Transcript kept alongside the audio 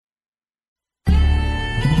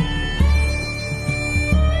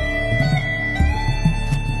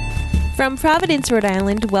From Providence, Rhode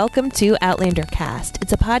Island, welcome to Outlander Cast.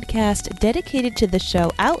 It's a podcast dedicated to the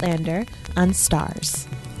show Outlander on Stars.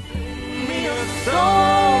 Me a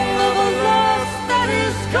song of a lost that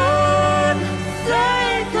is gone.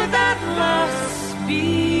 Say, could that lost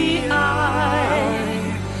be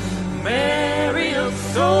I? Mary of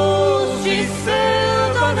souls, she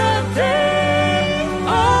sailed on a day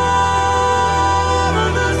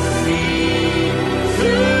over the sea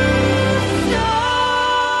to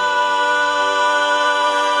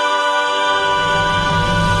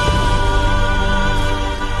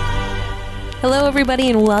Hello,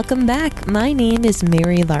 everybody, and welcome back. My name is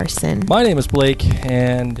Mary Larson. My name is Blake,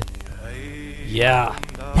 and yeah,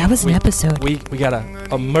 That was an episode. we got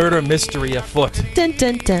a murder mystery afoot. Dun,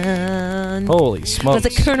 dun, dun. Holy smokes. Was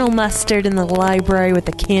it Colonel Mustard in the library with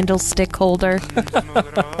the candlestick holder?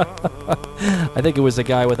 I think it was a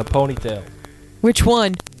guy with a ponytail. Which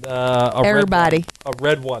one? Everybody. Red A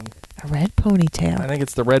red one. A red ponytail. I think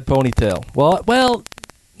it's the red ponytail. Well,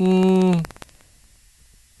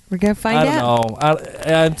 We're going to find I out. don't know.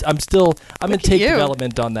 I'm in at tape you.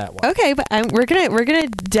 development on that one. Okay, but we're gonna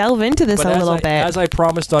delve into this But a little bit. As I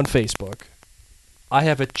promised on Facebook, I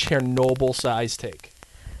have a Chernobyl-sized take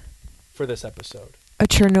for this episode. A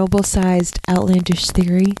Chernobyl-sized outlandish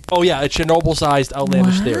theory. Oh, yeah, a Chernobyl-sized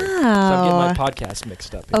outlandish theory. So I'm getting my podcast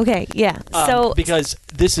mixed up here. Okay, yeah. So because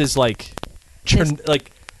this is like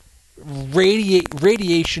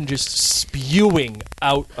radiation just spewing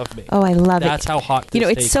out of me. I love it. That's how hot this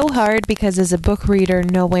it's take so is. hard because as a book reader,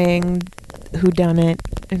 knowing who done it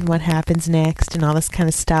and what happens next and all this kind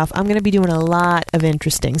of stuff, I'm going to be doing a lot of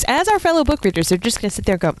interestings. As our fellow book readers, they're just going to sit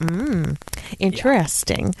there and go,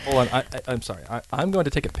 interesting. Yeah. Hold on, I'm sorry. I'm going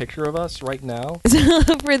to take a picture of us right now.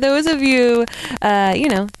 For those of you,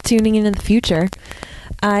 tuning in the future,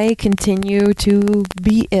 I continue to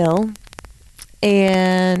be ill.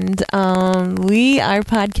 And we are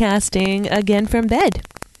podcasting again from bed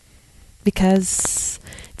because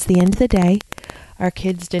it's the end of the day. Our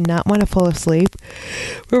kids did not want to fall asleep.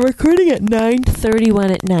 We're recording at 9:31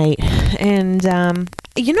 at night. And,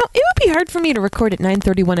 it would be hard for me to record at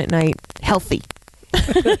 9:31 at night healthy.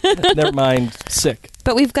 Never mind, sick.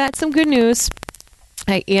 But we've got some good news.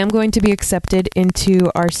 I am going to be accepted into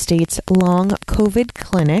our state's long COVID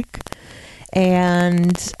clinic.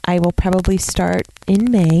 And I will probably start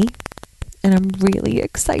in May, and I'm really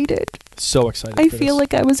excited. So excited. I for feel this.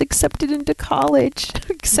 like I was accepted into college,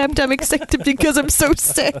 except I'm accepted because I'm so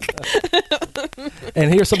sick.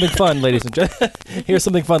 And here's something fun, ladies and gents.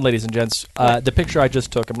 The picture I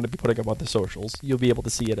just took, I'm going to be putting up on the socials. You'll be able to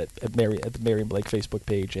see it at the Mary and Blake Facebook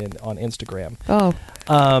page and on Instagram. Oh.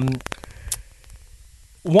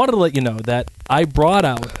 Wanted to let you know that I brought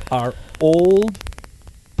out our old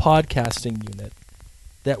podcasting unit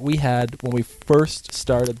that we had when we first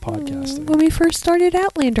started podcasting. When we first started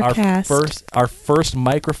Outlander Cast. Our first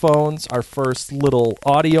microphones, our first little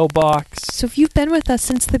audio box. So if you've been with us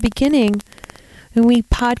since the beginning, and we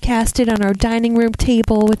podcasted on our dining room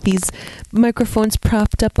table with these microphones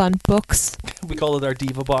propped up on books. We call it our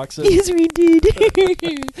diva boxes. Yes, we did.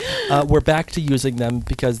 We're back to using them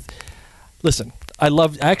because, listen, I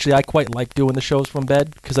quite like doing the shows from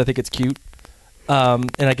bed because I think it's cute. And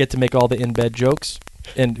I get to make all the in-bed jokes.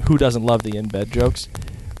 And who doesn't love the in-bed jokes?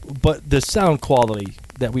 But the sound quality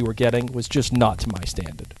that we were getting was just not to my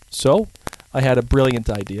standard. So I had a brilliant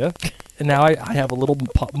idea. And now I have a little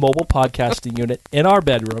mobile podcasting unit in our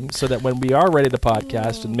bedroom so that when we are ready to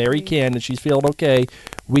podcast and Mary can and she's feeling okay,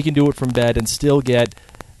 we can do it from bed and still get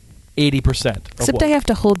 80%. Except I have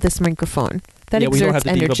to hold this microphone. That we don't have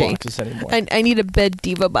exerts the energy. diva boxes anymore. I need a bed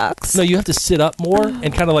diva box. No, you have to sit up more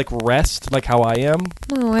and kind of like rest, like how I am.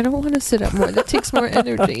 No, I don't want to sit up more. That takes more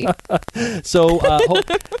energy. So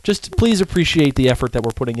just please appreciate the effort that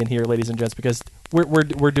we're putting in here, ladies and gents, because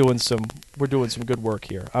we're doing some good work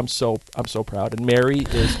here. I'm so proud, and Mary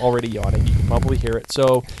is already yawning. You can probably hear it.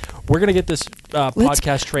 So we're gonna get this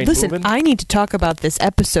podcast train moving. Listen, I need to talk about this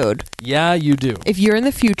episode. Yeah, you do. If you're in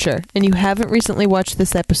the future and you haven't recently watched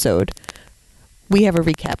this episode, we have a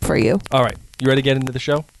recap for you. All right, you ready to get into the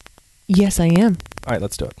show? Yes, I am. All right,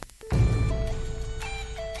 let's do it.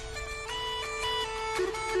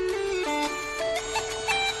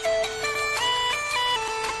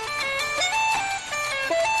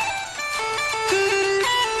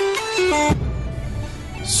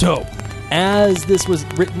 So, as this was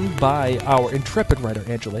written by our intrepid writer,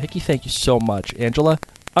 Angela Hickey, thank you so much, Angela.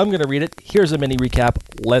 I'm going to read it. Here's a mini recap.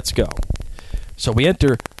 Let's go. So we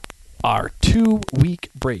enter our 2-week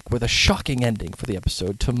break with a shocking ending for the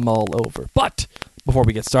episode to mull over. But before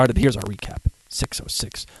we get started, here's our recap.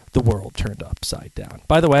 606, the world turned upside down.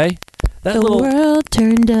 By the way, That the little world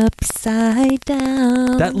turned upside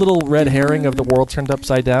down. that little red herring of the world turned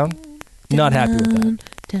upside down. Not happy with that.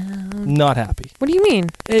 Down. Not happy. What do you mean?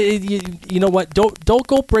 You know what? Don't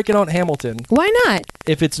go breaking out Hamilton Why not?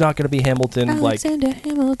 if it's not going to be Hamilton Alexander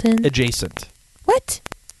Hamilton. adjacent. What?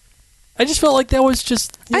 I just felt like that was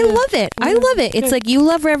just. I love it. I love it. It's like you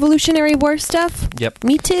love Revolutionary War stuff. Yep.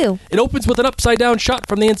 Me too. It opens with an upside-down shot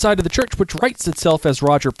from the inside of the church, which writes itself as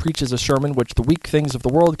Roger preaches a sermon, which the weak things of the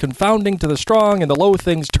world confounding to the strong, and the low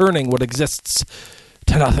things turning what exists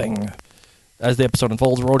to nothing. As the episode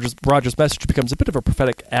unfolds, Roger's message becomes a bit of a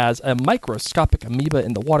prophetic as a microscopic amoeba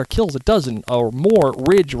in the water kills a dozen or more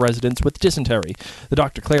Ridge residents with dysentery. The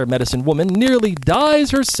Dr. Clare medicine woman nearly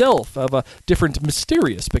dies herself of a different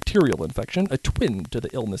mysterious bacterial infection, a twin to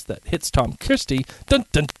the illness that hits Tom Christie. Dun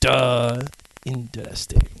dun dun.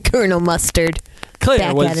 Interesting. Colonel Mustard.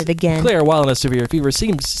 Back at it again. Claire, while in a severe fever,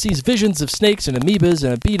 sees visions of snakes and amoebas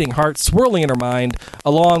and a beating heart swirling in her mind,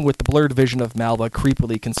 along with the blurred vision of Malva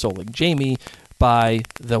creepily consoling Jamie by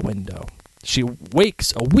the window. She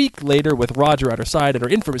wakes a week later with Roger at her side and her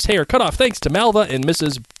infamous hair cut off thanks to Malva and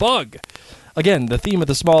Mrs. Bug. Again, the theme of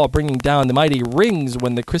the small bringing down the mighty rings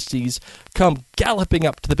when the Christies come galloping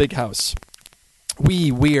up to the big house.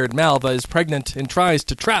 Weird Malva is pregnant and tries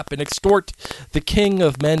to trap and extort the king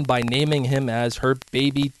of men by naming him as her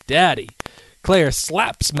baby daddy. Claire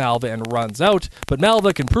slaps Malva and runs out, but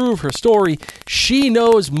Malva can prove her story. She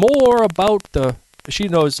knows about the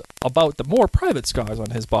more private scars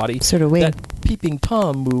on his body. Sort of weird. That peeping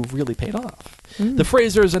Tom move really paid off. The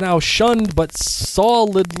Frasers are now shunned, but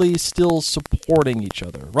solidly still supporting each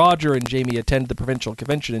other. Roger and Jamie attend the provincial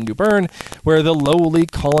convention in New Bern, where the lowly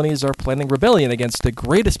colonies are planning rebellion against the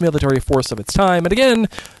greatest military force of its time. And again,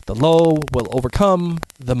 the low will overcome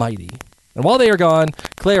the mighty. And while they are gone,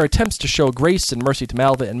 Claire attempts to show grace and mercy to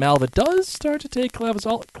Malva, and Malva does start to take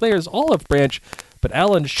Claire's olive branch, but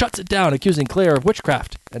Alan shuts it down, accusing Claire of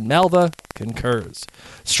witchcraft, and Malva concurs.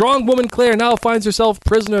 Strong woman Claire now finds herself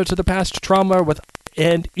prisoner to the past trauma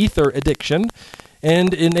and ether addiction,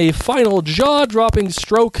 and in a final jaw-dropping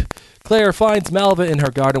stroke, Claire finds Malva in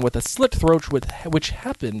her garden with a slit throat, which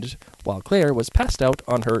happened while Claire was passed out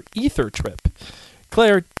on her ether trip.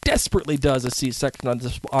 Claire desperately does a C-section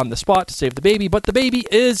on the spot to save the baby, but the baby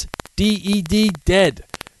is dead.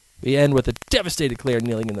 We end with a devastated Claire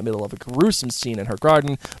kneeling in the middle of a gruesome scene in her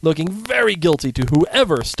garden, looking very guilty to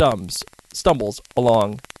whoever stumbles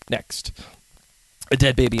along next. A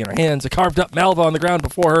dead baby in her hands, a carved-up Malva on the ground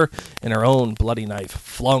before her, and her own bloody knife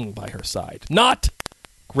flung by her side. Not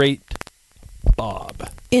great, Bob.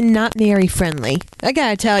 And not very friendly. I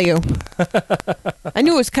gotta tell you. I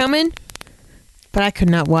knew it was coming, but I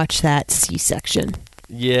could not watch that C-section.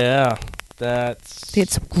 Yeah,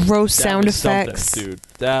 It's gross sound effects. Dude,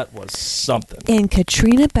 that was something. And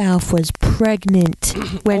Katrina Balfe was pregnant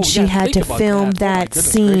when she had to film that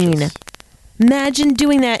scene. Gracious. Imagine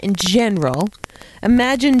doing that in general.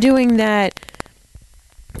 Imagine doing that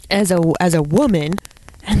as a woman.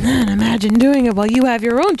 And then imagine doing it while you have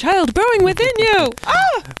your own child growing within you.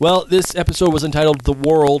 Ah! Well, this episode was entitled The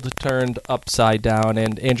World Turned Upside Down,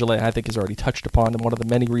 and Angela, I think, has already touched upon one of the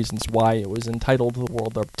many reasons why it was entitled The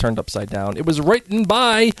World Turned Upside Down. It was written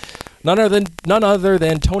by none other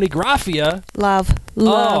than Tony Graffia. Love Tony.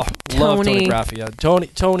 Love Tony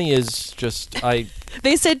Graffia. Tony is just,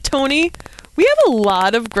 They said, Tony, we have a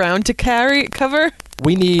lot of ground to cover.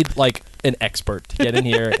 We need, an expert to get in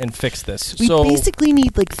here and fix this. We basically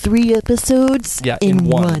need 3 episodes in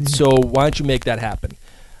one. So why don't you make that happen?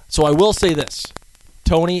 So I will say this.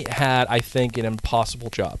 Tony had, I think, an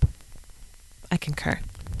impossible job. I concur.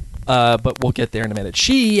 But we'll get there in a minute.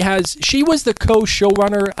 She was the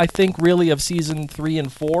co-showrunner, I think, really, of season 3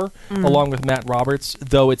 and 4, along with Matt Roberts,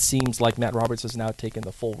 though it seems like Matt Roberts has now taken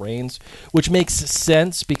the full reins, which makes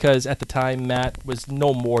sense because at the time Matt was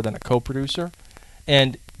no more than a co-producer.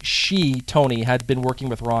 And Tony, had been working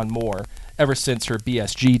with Ron Moore ever since her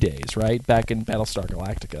BSG days, right? Back in Battlestar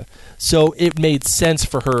Galactica. So it made sense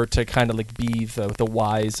for her to kind of be the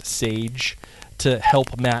wise sage to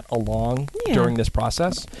help Matt along during this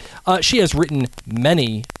process. She has written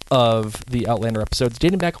many of the Outlander episodes,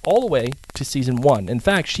 dating back all the way to season 1. In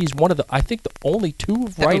fact, she's one of the only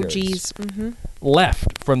 2 writers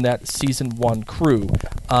left from that season 1 crew.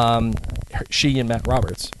 She and Matt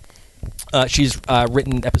Roberts. She's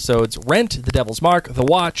written episodes Rent, The Devil's Mark, The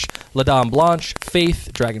Watch, La Dame Blanche, Faith,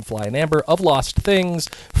 Dragonfly and Amber, Of Lost Things,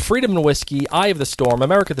 Freedom and Whiskey, Eye of the Storm,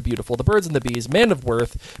 America the Beautiful, The Birds and the Bees, Man of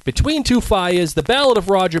Worth, Between Two Fires, The Ballad of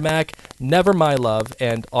Roger Mack, Never My Love,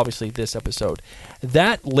 and obviously this episode.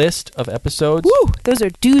 That list of episodes... Woo! Those are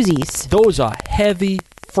doozies. Those are heavy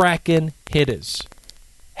frackin' hitters.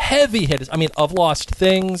 heavy hitters. I mean, of Lost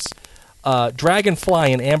Things,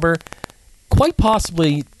 Dragonfly and Amber, quite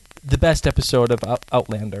possibly the best episode of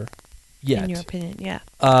Outlander yet. In your opinion, yeah.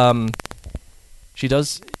 She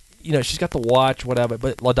does, she's got The Watch, whatever,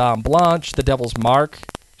 but La Dame Blanche, The Devil's Mark,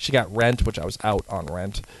 she got Rent, which I was out on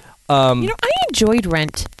Rent. I enjoyed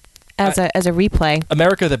Rent as a replay.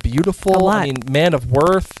 America the Beautiful, A lot. I mean, Man of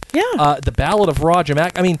Worth, Yeah. The Ballad of Roger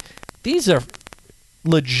Mac. I mean, these are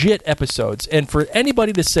legit episodes, and for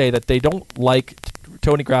anybody to say that they don't like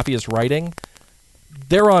Tony Graffia's writing,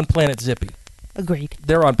 they're on Planet Zippy. Agreed.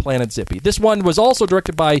 They're on Planet Zippy. This one was also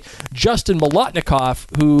directed by Justin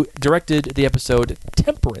Molotnikoff, who directed the episode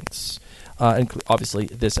Temperance. And obviously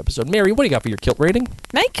this episode. Mary, what do you got for your kilt rating?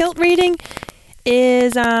 My kilt rating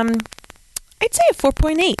is, I'd say a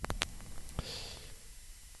 4.8.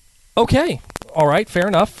 Okay. All right. Fair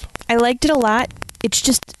enough. I liked it a lot. It's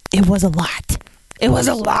just, it was a lot. It was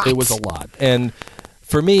a lot. It was a lot. And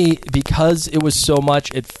for me, because it was so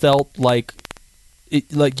much, it felt like,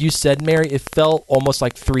 like you said, Mary, it felt almost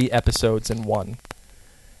like 3 episodes in one.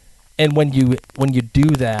 And when you do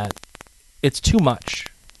that, it's too much.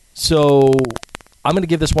 So I'm going to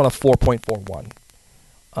give this one a 4.41.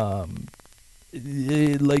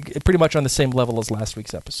 Like pretty much on the same level as last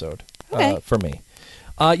week's episode. Okay. For me.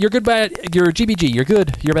 You're good, bad. You're GBG. You're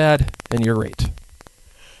good. You're bad, and you're great.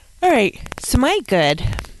 All right. So my good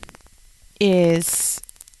is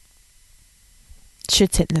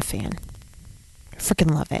shit's hitting the fan.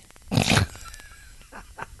 Freaking love it.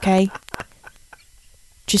 Okay?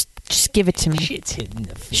 Just give it to me. Shit's hitting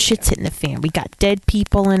the fan. Shit's hitting the fan. We got dead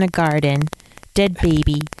people in a garden, dead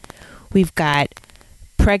baby. We've got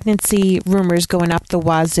pregnancy rumors going up the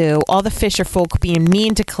wazoo. All the Fisher folk being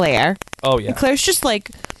mean to Claire. Oh, yeah. And Claire's just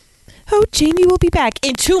like, oh, Jamie will be back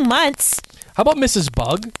in 2 months. How about Mrs.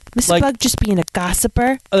 Bug? Mrs. Bug just being a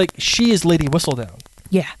gossiper. Like, she is Lady Whistledown.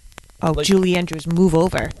 Yeah. Oh, Like- Julie Andrews, move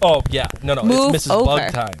over. Oh, yeah. No, Move it's Mrs. over.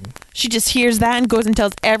 Bug time. She just hears that and goes and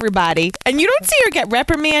tells everybody. And you don't see her get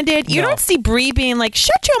reprimanded. You No. don't see Bree being like,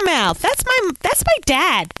 shut your mouth. That's my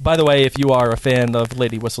dad. By the way, if you are a fan of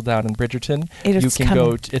Lady Whistledown and Bridgerton, It's you can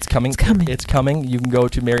coming. go. It's coming. It's coming. It's coming. You can go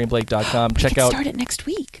to MaryandBlake.com. We Check can out. start it next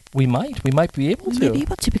week. We might be able We to. may be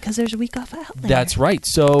able to because there's a week off Outlander. That's right.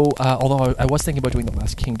 So, although I was thinking about doing The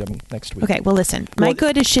Last Kingdom next week. Okay, well, listen. My Well,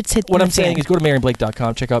 good is shit's hit What the I'm saying fan. is go to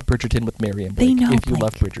MaryandBlake.com. Check out Bridgerton with Mary and Blake. They know if you Blake.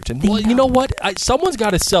 love Bridgerton. They Well, you know. know what? Someone's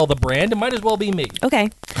got to sell the brand. It might as well be me. Okay,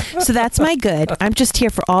 so that's my good. I'm just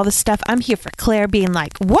here for all the stuff. I'm here for Claire being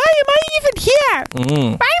like, why am I even here?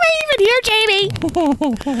 Why am I even here, Jamie?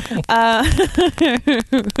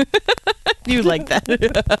 You like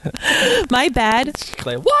that. My bad.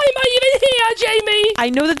 Claire, why am I even here, Jamie? I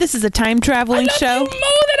know that this is a time traveling I love show. you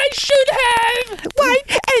more than I should have. Why?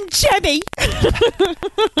 And Jemmy.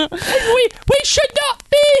 We should not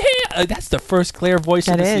be here. That's the first Claire voice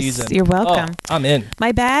That of the is. season. You're welcome. Oh, I'm in.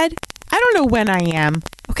 My bad. I don't know when I am.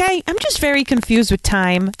 Okay? I'm just very confused with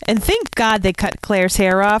time. And thank God they cut Claire's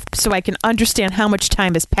hair off so I can understand how much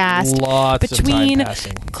time has passed Lots between of time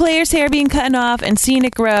passing. Claire's hair being cut off and seeing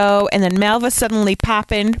it grow and then Malva suddenly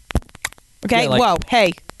popping. Okay? Yeah, like- Whoa.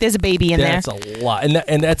 Hey, there's a baby in That's there. a lot,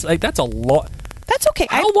 and that's a lot. That's okay.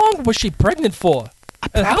 How long was she pregnant for?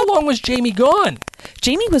 And how long was Jamie gone?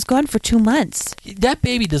 Jamie was gone for 2 months. That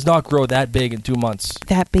baby does not grow that big in 2 months.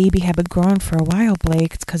 That baby had been growing for a while,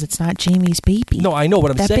 Blake. It's because it's not Jamie's baby. No, I know what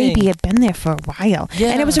I'm That saying. baby had been there for a while. Yeah.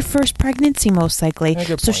 And it was her first pregnancy, most likely. Yeah,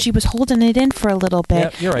 good So point. she was holding it in for a little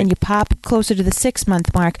bit. Yeah, you're right. And you pop closer to the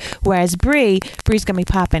 6-month mark. Whereas Bree's going to be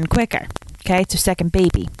popping quicker. Okay? It's her second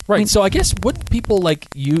baby. Right. I mean, So I guess wouldn't people like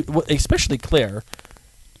you, especially Claire,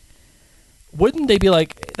 wouldn't they be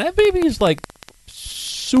like, that baby is like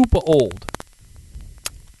super old?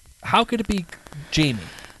 How could it be Jamie?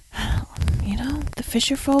 you know, the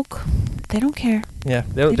Fisher folk, they don't care. Yeah,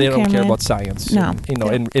 they don't care man. about science. No.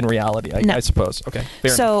 In reality, No. I suppose. Okay,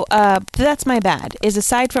 fair enough. So that's my bad. Is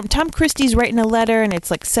aside from Tom Christie's writing a letter and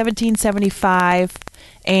it's like 1775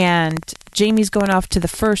 and Jamie's going off to the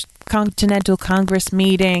first Continental Congress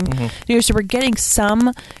meeting. Mm-hmm. You know, so we're getting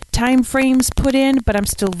some time frames put in, but I'm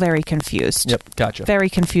still very confused. Yep, gotcha. Very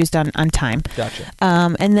confused on time. Gotcha.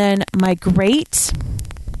 And then my great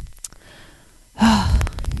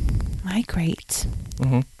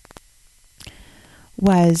Mm-hmm.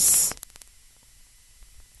 was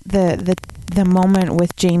the moment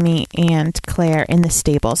with Jamie and Claire in the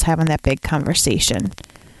stables having that big conversation.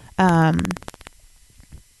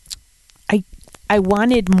 I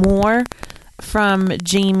wanted more from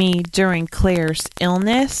Jamie during Claire's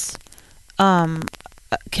illness.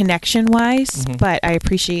 connection-wise, but I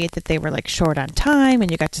appreciate that they were like short on time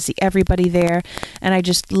and you got to see everybody there. And I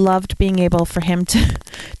just loved being able for him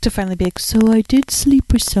to finally be like, so I did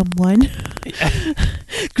sleep with someone.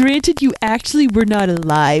 Granted, you actually were not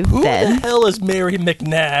alive Who then. the hell is Mary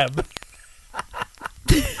McNabb?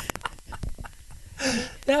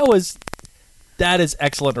 That is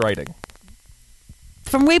excellent writing.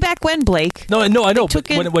 From way back when, Blake. No, I know. But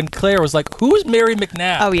took in- when Claire was like, "Who's Mary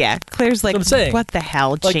McNabb?" Oh, yeah. Claire's like, That's what I'm saying. what the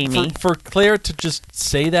hell, Like, Jamie? for Claire to just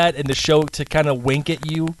say that and the show to kind of wink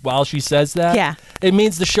at you while she says that, Yeah. it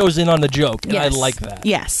means the show's in on the joke, and I like that.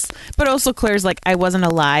 Yes. But also Claire's like, I wasn't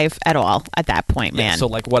alive at all at that point, Yeah, man. so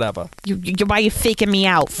like whatever. Why are you faking me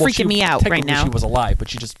out, Well, freaking me out right technically now? She was alive, but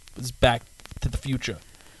she just was back to the future.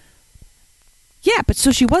 Yeah, but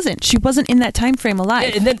so she wasn't. She wasn't in that time frame alive.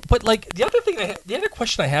 Yeah, and then, but like the other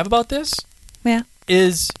question I have about this Yeah.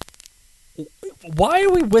 is, why are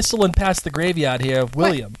we whistling past the graveyard here of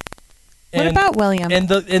William? What about William? And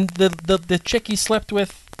the chick he slept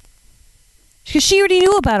with. Because she already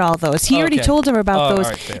knew about all those. He already Okay. told her about Oh, those.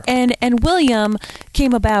 all right, fair. And William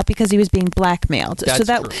came about because he was being blackmailed. That's so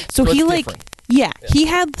that true. so So he it's like different. yeah, he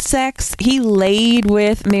had sex. He laid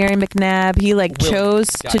with Mary McNabb. He like William. chose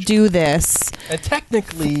to Gotcha. do this. And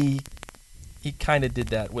technically, he kind of did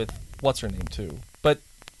that with what's her name too.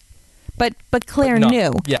 But Claire no.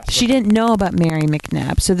 knew. Yes, She okay. didn't know about Mary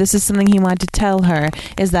McNabb. So this is something he wanted to tell her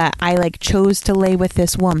is that I like chose to lay with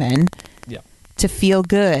this woman Yeah. to feel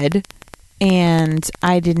good, and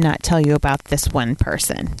I did not tell you about this one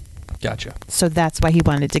person. Gotcha. So that's why he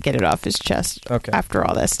wanted to get it off his chest Okay. after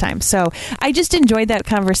all this time. So I just enjoyed that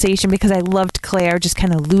conversation because I loved Claire just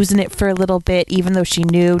kind of losing it for a little bit, even though she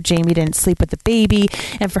knew Jamie didn't sleep with the baby.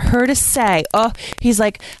 And for her to say, oh, he's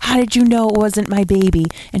like, how did you know it wasn't my baby?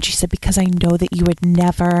 And she said, because I know that you would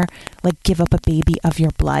never like give up a baby of your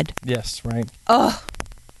blood. Yes, right. Oh,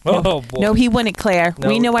 Oh boy. no, he wouldn't, Claire. No.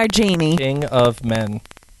 We know our Jamie. King of men.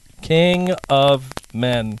 King of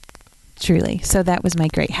men. Truly. So that was my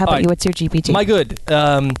great. How about All right. you? What's your GPG? My good.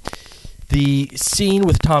 The scene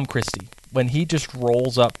with Tom Christie when he just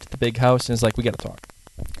rolls up to the big house and is like, "We got to talk."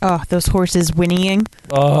 Oh, those horses whinnying.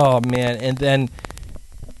 Oh man! And then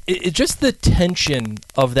it just the tension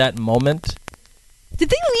of that moment. Did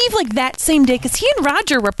they leave like that same day? Because he and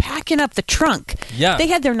Roger were packing up the trunk. Yeah. They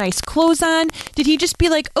had their nice clothes on. Did he just be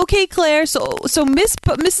like, okay, Claire, so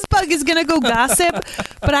Mrs. Bug is going to go gossip,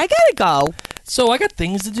 but I got to go. So I got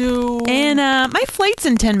things to do. And my flight's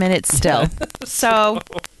in 10 minutes still. So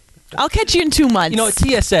I'll catch you in 2 months. You know,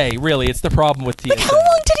 TSA. Really, it's the problem with TSA. like, how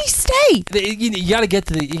long did he stay? You got to get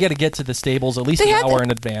to the stables at least They an had hour the-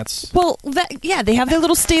 in advance. Well, they have their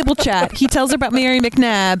little stable chat. He tells her about Mary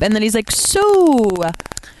McNabb, and then he's like, so,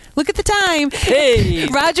 look at the time. Hey,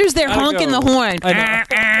 Roger's there gotta honking go. the horn. I know.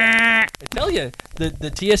 I tell you,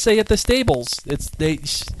 the TSA at the stables.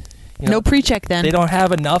 You know, No pre-check then. They don't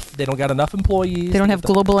have enough. They don't got enough employees. They don't have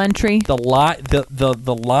global entry. the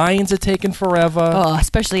lines are taking forever. Oh,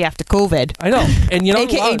 especially after COVID. I know, and you know,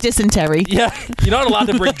 AKA dysentery. yeah, you're not allowed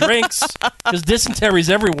to bring drinks because dysentery's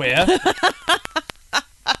everywhere.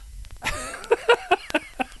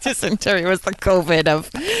 Dysentery was the COVID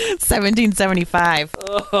of 1775.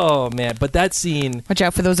 Oh man, but that scene, Watch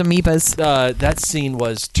out for those amoebas. that scene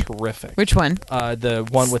was terrific. Which one? The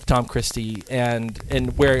one with Tom Christie and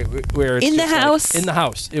where it's In the just like- house? in the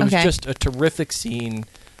house. It was Okay. just a terrific scene.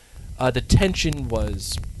 The tension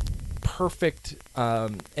was perfect,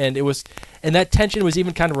 and that tension was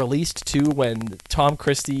even kind of released too when Tom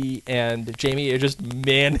Christie and Jamie are just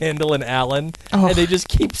manhandling Alan, Oh. and they just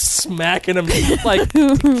keep smacking him like,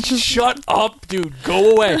 "Shut up, dude!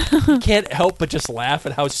 Go away!" You can't help but just laugh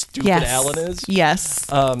at how stupid Yes. Alan is. Yes.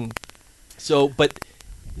 So, but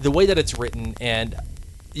the way that it's written, and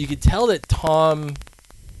you could tell that Tom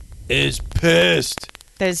is pissed,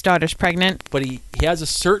 That his daughter's pregnant. but he has a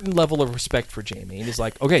certain level of respect for Jamie, and he's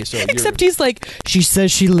like, okay, so Except he's like, she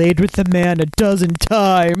says she laid with the man 12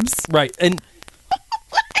 times. right, and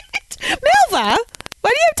Melva, why do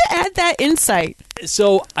you have to add that insight?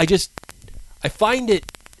 so I find it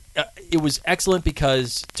was excellent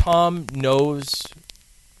because Tom knows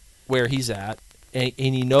where he's at, and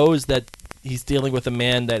he knows that he's dealing with a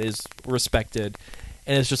man that is respected,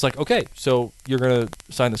 and it's just like, okay, so you're gonna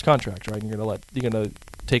sign this contract, right? You're gonna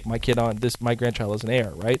take my kid on my grandchild as an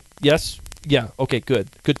heir, right? Yes, yeah, okay, good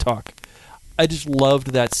talk. I just loved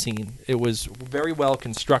that scene. It was very well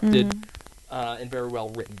constructed and very well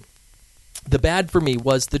written. The bad for me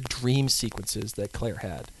was the dream sequences that Claire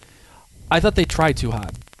had. I thought they tried too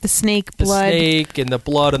hard. The snake The blood. snake and the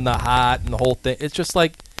blood and the heart and the whole thing. It's just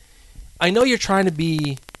like, I know you're trying to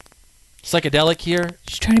be psychedelic here.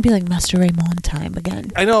 She's trying to be like Master Raymond time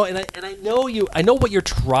again. I know, and I know you. I know what you're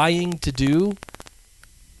trying to do,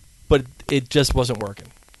 but it just wasn't working.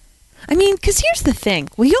 I mean, because here's the thing.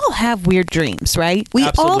 We all have weird dreams, right? We all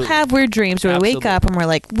Absolutely. have weird dreams where we wake Absolutely. up and we're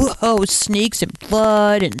like, whoa, snakes and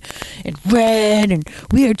blood and red and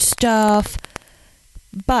weird stuff.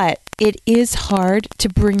 But it is hard to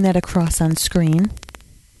bring that across on screen.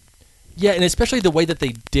 Yeah, and especially the way that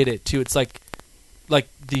they did it too. It's like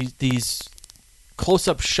these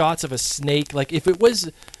close-up shots of a snake. Like if it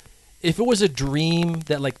was a dream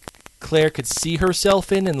that like Claire could see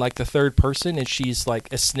herself in like the third person, and she's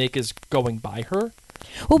like a snake is going by her.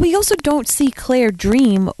 Well, we also don't see Claire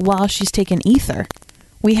dream while she's taking ether.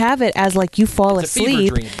 We have it as like you fall It's a fever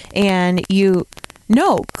asleep dream. and you.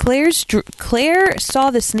 No, Claire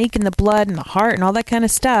saw the snake in the blood and the heart and all that kind of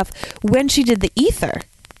stuff when she did the ether,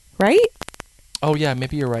 right? Oh yeah,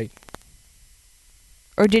 maybe you're right.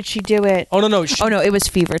 Or did she do it? Oh no, Oh no, it was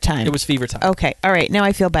fever time. it was fever time. Okay, all right. Now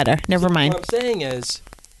I feel better. Never mind. What I'm saying is,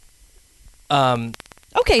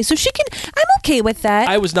 Okay, so she can. I'm okay with that.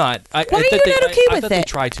 I was not. Why are you not okay I with thought they it?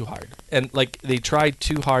 tried too hard, and like they tried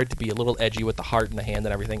too hard to be a little edgy with the heart and the hand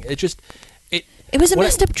and everything. It just It was a what I-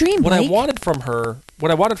 messed up dream. What I Mike. wanted from her,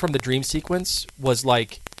 what I wanted from the dream sequence was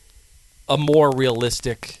like a more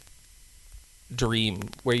realistic dream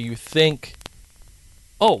where you think,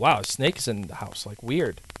 "Oh wow, a snake is in the house." Like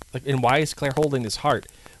weird. Like, and why is Claire holding this heart?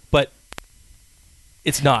 But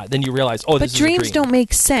it's not. Then you realize, oh, But this is a dreams dream. don't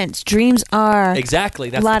make sense. Dreams are Exactly.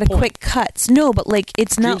 That's a lot the of point. quick cuts. No, but like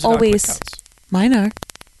it's Dreams not are quick always. cuts. Mine are.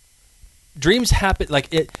 Dreams happen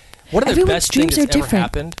like it. One of the Everyone's best things dreams are that's ever different.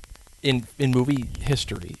 happened in movie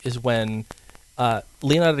history is when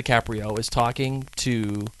Leonardo DiCaprio is talking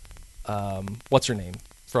to what's her name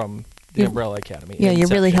from the You- Umbrella Academy. Yeah, in you're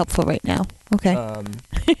really Inception. helpful right now. Okay.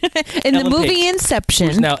 In the Ellen movie Page, Inception.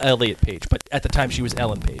 who's now Elliot Page, but at the time she was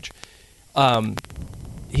Ellen Page.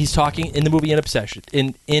 He's talking in the movie in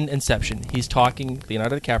Inception. He's talking.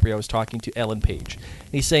 Leonardo DiCaprio is talking to Ellen Page.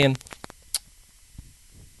 And he's saying,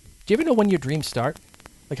 "Do you ever know when your dreams start?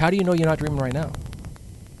 Like, how do you know you're not dreaming right now?"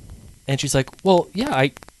 And she's like, "Well, yeah,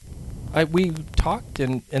 we talked,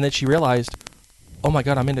 and then she realized, oh my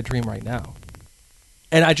god, I'm in a dream right now."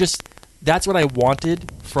 And that's what I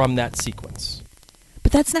wanted from that sequence.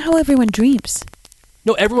 But that's not how everyone dreams.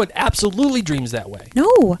 No, everyone absolutely dreams that way.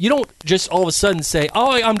 No. You don't just all of a sudden say,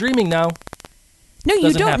 "Oh, I'm dreaming now." No, you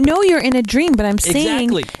Doesn't don't happen. know you're in a dream, but I'm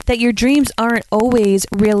saying Exactly. that your dreams aren't always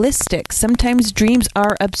realistic. Sometimes dreams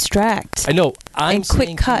are abstract. I know. I'm And quick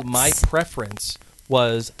saying to you, cuts. my preference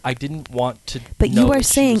was I didn't want to. But know you are that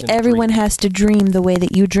she saying was in a everyone dream. has to dream the way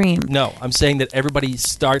that you dream. No, I'm saying that everybody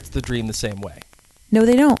starts the dream the same way. No,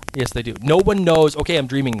 they don't. Yes, they do. No one knows. Okay, I'm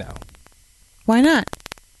dreaming now. Why not?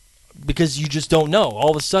 Because you just don't know. All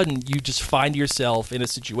of a sudden, you just find yourself in a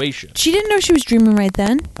situation. She didn't know she was dreaming right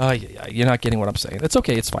then. Oh, yeah, you're not getting what I'm saying. It's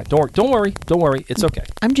okay. It's fine. Don't worry. Don't worry. It's okay.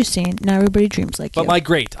 I'm just saying, not everybody dreams like But you. my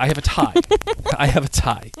great, I have a tie. I have a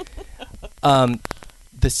tie.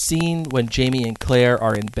 The scene when Jamie and Claire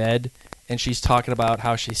are in bed, and she's talking about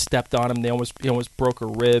how she stepped on him. He almost broke her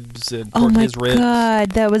ribs and Oh broke my his ribs.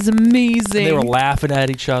 god, that was amazing. And they were laughing at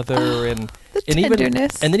each other, and the and even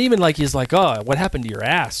tenderness. and then even like he's like, "Oh, what happened to your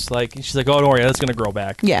ass?" Like, and she's like, "Oh, don't worry, that's gonna grow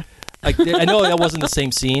back." Yeah. Like, I know that wasn't the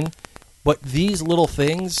same scene, but these little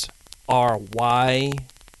things are why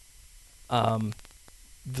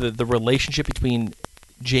the relationship between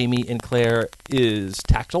Jamie and Claire is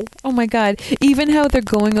tactile. Oh my god. Even how they're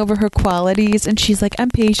going over her qualities and she's like, I'm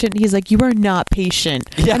patient. He's like, you are not patient.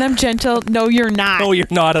 Yeah. And I'm gentle. No, you're not. No, you're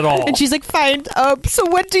not at all. And she's like, fine. So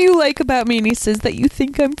what do you like about me? And he says that you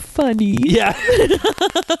think I'm funny. Yeah.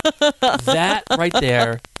 That right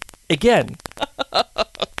there, again,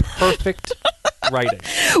 perfect writing.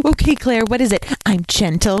 Okay, Claire, what is it? I'm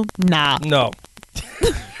gentle. Nah. No.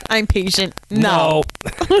 I'm patient. No.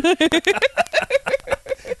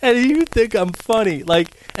 And you think I'm funny. Like,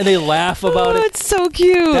 and they laugh about Oh, it. it's so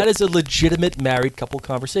cute. That is a legitimate married couple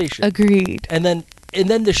conversation. Agreed. And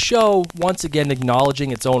then the show once again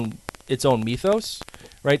acknowledging its own mythos,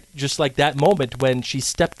 right? Just like that moment when she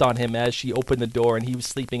stepped on him as she opened the door and he was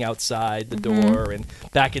sleeping outside the door, and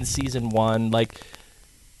back in season 1, like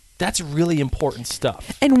that's really important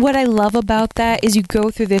stuff. And what I love about that is you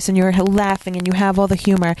go through this and you're laughing and you have all the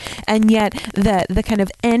humor, and yet the kind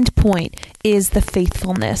of end point is the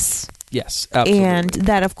faithfulness. Yes, absolutely. And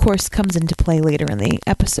that, of course, comes into play later in the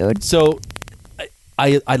episode. So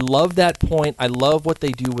I love that point. I love what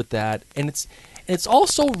they do with that, and it's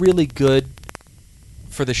also really good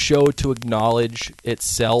for the show to acknowledge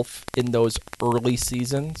itself in those early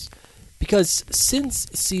seasons, Because since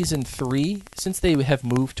season 3, since they have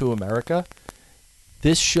moved to America,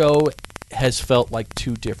 this show has felt like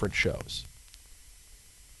two different shows.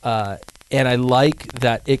 And I like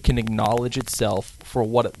that it can acknowledge itself for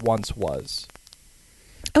what it once was.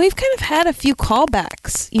 And we've kind of had a few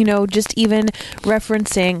callbacks, you know, just even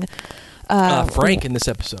referencing Frank in this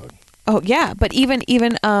episode. Oh yeah, but even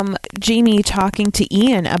Jamie talking to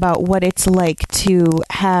Ian about what it's like to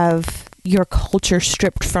have your culture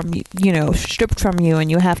stripped from you,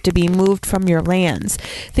 and you have to be moved from your lands.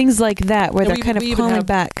 Things like that, where And they're kind of calling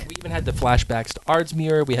back. We even had the flashbacks to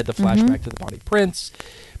Ardsmuir. We had the flashback to the Bonnie Prince.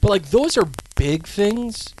 But like those are big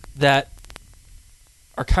things that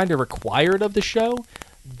are kind of required of the show.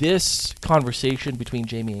 This conversation between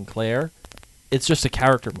Jamie and Claire, it's just a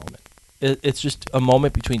character moment. It's just a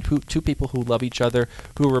moment between two people who love each other,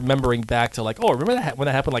 who are remembering back to like, oh, remember that when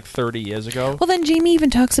that happened like 30 years ago? Well, then Jamie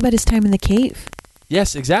even talks about his time in the cave.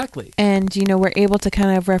 Yes, exactly. And, we're able to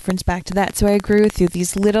kind of reference back to that. So I agree with you.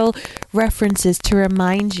 These little references to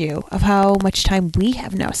remind you of how much time we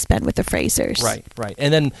have now spent with the Frasers. Right.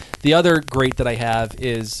 And then the other great that I have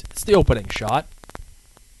is it's the opening shot.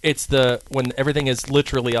 It's when everything is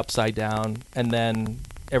literally upside down, and then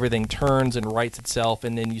everything turns and rights itself,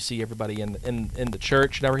 and then you see everybody in the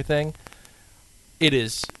church and everything. It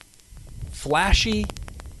is flashy.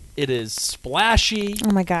 It is splashy.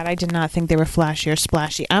 Oh my God, I did not think they were flashy or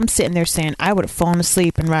splashy. I'm sitting there saying I would have fallen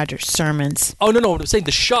asleep in Roger's sermons. Oh, no, I'm saying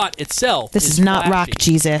the shot itself This is not flashy. Rock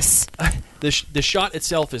Jesus. The shot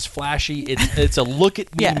itself is flashy. It's a look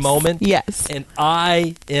at me moment. Yes. And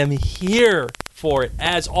I am here for it.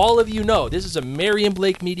 As all of you know, this is a Marion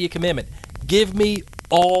Blake Media commitment. Give me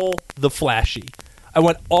all the flashy. I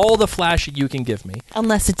want all the flashy you can give me.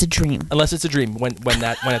 Unless it's a dream. Unless it's a dream when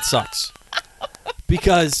it sucks.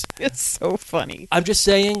 Because It's so funny. I'm just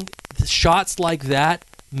saying, the shots like that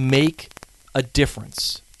make a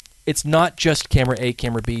difference. It's not just camera A,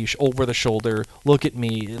 camera B, over the shoulder, look at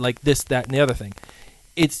me, like this, that, and the other thing.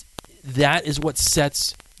 That is what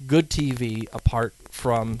sets good TV apart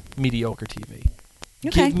from mediocre TV.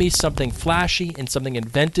 Okay. Give me something flashy and something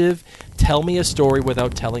inventive. Tell me a story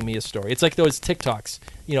without telling me a story. It's like those TikToks.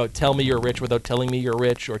 Tell me you're rich without telling me you're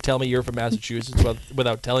rich, or tell me you're from Massachusetts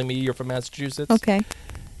without telling me you're from Massachusetts. Okay.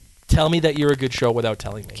 Tell me that you're a good show without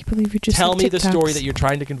telling me. I can't believe you just Tell said me the story TikToks. that you're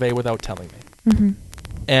trying to convey without telling me. Mm-hmm.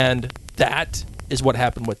 And that is what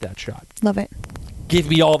happened with that shot. Love it. Give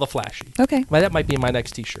me all the flashy. Okay. That might be my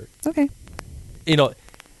next T-shirt. Okay. And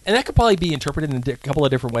that could probably be interpreted in a couple of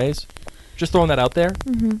different ways. Just throwing that out there.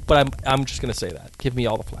 Mm-hmm. But I'm just going to say that. Give me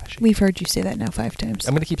all the flashy. We've heard you say that now 5 times.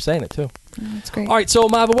 I'm going to keep saying it too. Oh, that's great. All right, so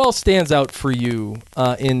Marva, what else stands out for you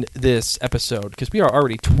in this episode? Because we are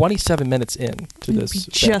already 27 minutes in to this. We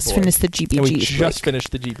just finished the GBGs. And we just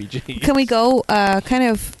finished the GBGs. Can we go kind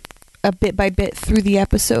of a bit by bit through the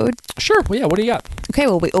episode? Sure. Well, yeah. What do you got? Okay,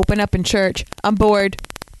 well, we open up in church. I'm bored.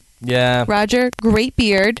 Yeah. Roger, great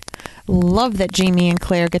beard. Love that Jamie and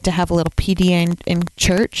Claire get to have a little PDA in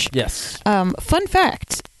church. Yes. Fun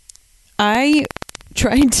fact, I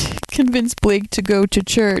tried to convince Blake to go to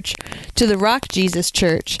church, to the Rock Jesus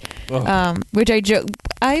Church, which I joke.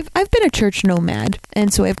 I've been a church nomad,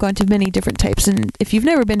 and so I've gone to many different types. And if you've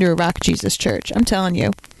never been to a Rock Jesus Church, I'm telling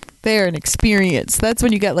you, they're an experience. That's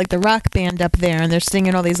when you got like the rock band up there, and they're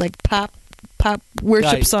singing all these like pop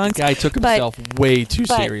worship songs. Guy took himself way too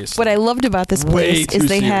seriously. What I loved about this place is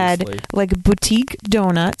they had like boutique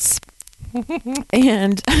donuts.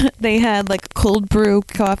 And they had like cold brew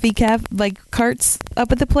coffee carts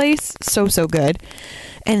up at the place. So good.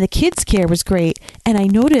 And the kids' care was great. And I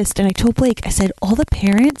noticed, and I told Blake, I said, all the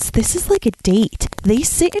parents, this is like a date. They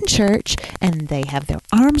sit in church and they have their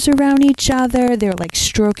arms around each other. They're like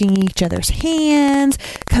stroking each other's hands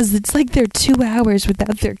because it's like they're 2 hours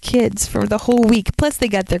without their kids for the whole week. Plus they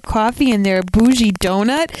got their coffee and their bougie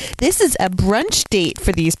donut. This is a brunch date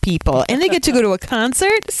for these people. And they get to go to a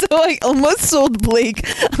concert. So I almost sold Blake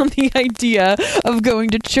on the idea of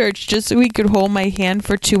going to church just so he could hold my hand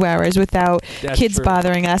for 2 hours without kids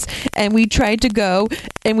bothering us. And we tried to go,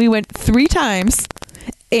 and we went 3 times,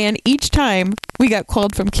 and each time we got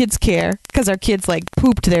called from kids care because our kids like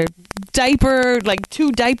pooped their diaper, like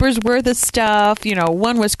 2 diapers worth of stuff,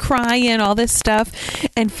 one was crying, all this stuff.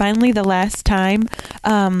 And finally the last time,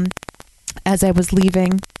 as I was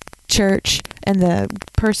leaving church, and the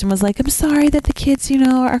person was like, I'm sorry that the kids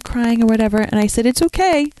are crying or whatever, and I said, it's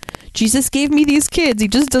okay, Jesus gave me these kids. He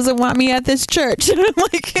just doesn't want me at this church. And I'm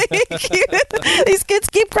like, these kids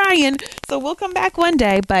keep crying. So we'll come back one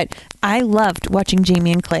day. But I loved watching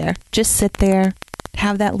Jamie and Claire just sit there,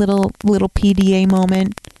 have that little PDA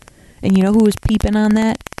moment. And you know who was peeping on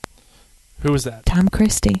that? Who was that? Tom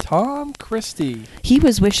Christie. Tom Christie. He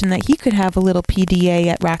was wishing that he could have a little PDA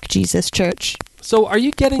at Rock Jesus Church. So are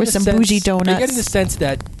you getting With the some sense, bougie donuts. Are you getting the sense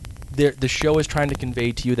that the show is trying to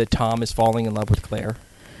convey to you that Tom is falling in love with Claire?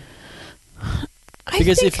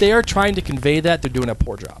 Because if they are trying to convey that, they're doing a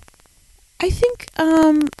poor job. I think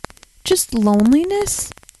just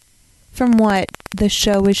loneliness from what the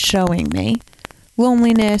show is showing me.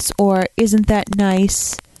 Loneliness, or isn't that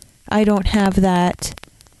nice? I don't have that.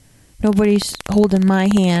 Nobody's holding my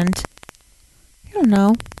hand. I don't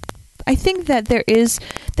know. I think that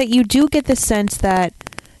that you do get the sense that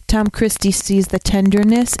Tom Christie sees the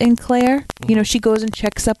tenderness in Claire. You know, she goes and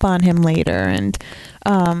checks up on him later, and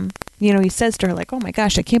you know, he says to her, like, "Oh my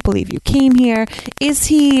gosh, I can't believe you came here." Is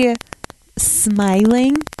he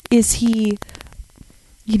smiling? Is he,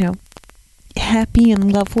 you know, happy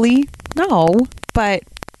and lovely? No, but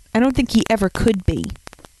I don't think he ever could be.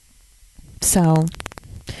 So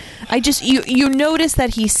I just, you notice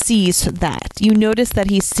that he sees that. You notice that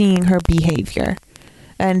he's seeing her behavior,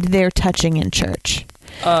 and they're touching in church.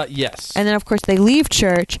 Yes. And then, of course, they leave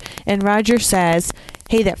church, and Roger says,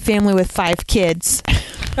 "Hey, that family with 5 kids,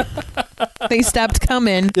 they stopped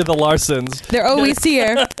coming. Yeah, the Larsons. They're always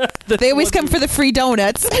here. They always come for the free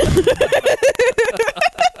donuts."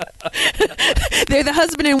 They're the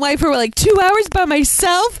husband and wife who were like, 2 hours by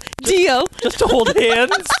myself? Deal. Just to hold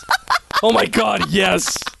hands? Oh, my God,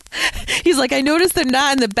 yes. He's like, "I noticed they're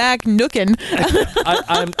not in the back nooking."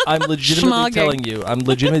 I'm legitimately telling you. I'm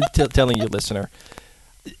legitimately telling you, listener.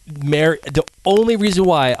 Mary, the only reason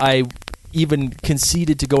why I even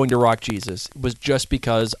conceded to going to Rock Jesus was just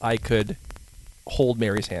because I could hold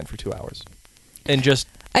Mary's hand for 2 hours. And just...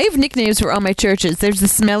 I have nicknames for all my churches. There's the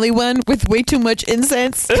smelly one with way too much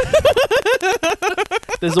incense. This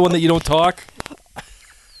is the one that you don't talk?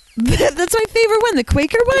 That's my favorite one, the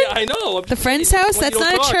Quaker one? Yeah, I know. The Friend's house? That's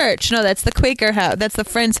not a church. No, that's the Quaker house. That's the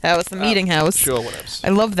Friend's house, the meeting house. Sure, whatever. I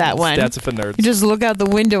love that one. That's for nerds. You just look out the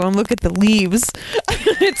window and look at the leaves.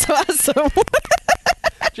 It's awesome.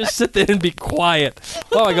 Just sit there and be quiet.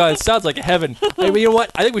 Oh my God, it sounds like heaven. Hey, but you know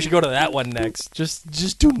what? I think we should go to that one next.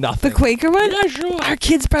 Just do nothing. The Quaker one? Yeah, sure. Our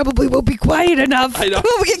kids probably won't be quiet enough. I know.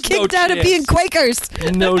 We'll get kicked out of being Quakers.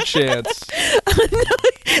 No chance. No,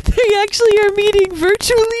 they actually are meeting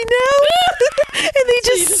virtually now. And they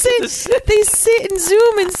just sit. They sit and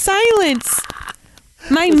Zoom in silence.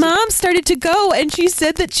 My mom started to go, and she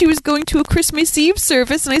said that she was going to a Christmas Eve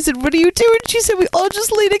service, and I said, "What are you doing?" She said, "We all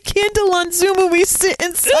just light a candle on Zoom, and we sit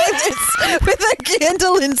in silence with a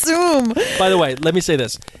candle in Zoom." By the way, let me say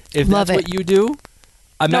this. If Love that's it. what you do,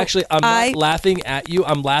 I'm not I- laughing at you.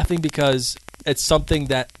 I'm laughing because it's something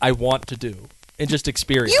that I want to do and just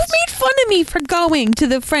experience. You made fun of me for going to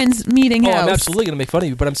the Friends meeting Oh, house. I'm absolutely going to make fun of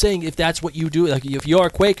you, but I'm saying if that's what you do, like if you're a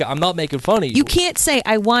Quaker, I'm not making fun of you. You can't say,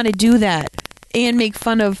 "I want to do that," and make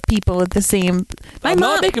fun of people at the same. I'm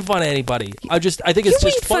not making fun of anybody. I think it's You just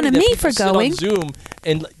made fun funny of that me people for sit on going. Zoom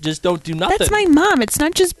and just don't do nothing. That's my mom. It's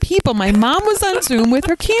not just people. My mom was on Zoom with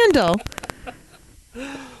her candle.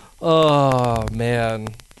 Oh man.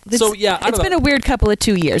 So yeah, I it's don't been know. a weird couple of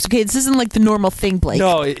 2 years. Okay, this isn't like the normal thing, Blake.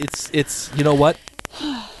 No, it's you know what?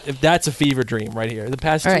 If that's a fever dream right here. The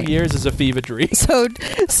past 2 All right. years is a fever dream.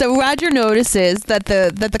 So Roger notices that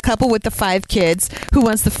the couple with the 5 kids who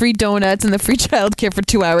wants the free donuts and the free childcare for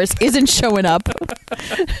 2 hours isn't showing up,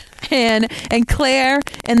 and Claire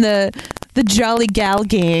and the Jolly Gal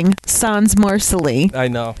gang sans Marcelly, I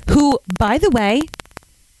know. who, by the way,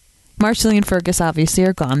 Marcelly and Fergus obviously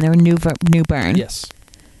are gone. They're in New Bern. Yes.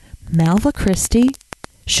 Malva Christie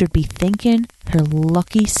should be thanking her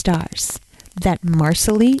lucky stars that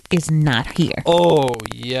Marcelly is not here. Oh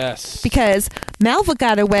yes. Because Malva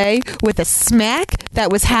got away with a smack that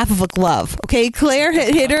was half of a glove. Okay, Claire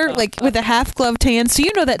hit her like with a half gloved hand, so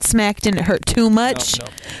you know that smack didn't hurt too much. No.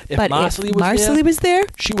 If But Marcelly if was Marcelly there, was there,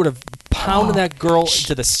 she would have pounded that girl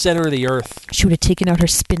into the center of the earth. she would have taken out her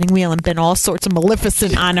spinning wheel and been all sorts of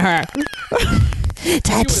Maleficent on her.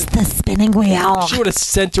 Touch the spinning wheel. She would have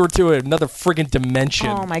sent her to another friggin' dimension.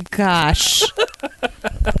 Oh my gosh.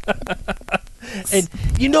 And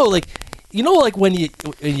you know, like when you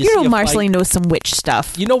You see know a Marcelly fight, knows some witch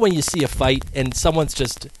stuff. you know when you see a fight and someone's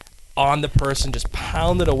just on the person, just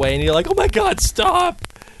pounding away, and you're like, oh my God, stop!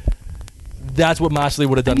 That's what Marcelly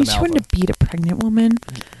would have done I mean, to she Malva. wouldn't have beat a pregnant woman.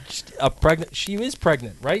 She is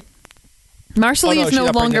pregnant, right? Marcelly Oh, is she's no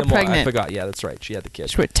not longer anymore. I pregnant. forgot. Yeah, that's right. She had the kid.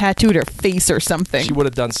 She would have tattooed her face or something. She would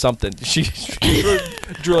have done something. She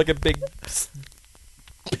drew like a big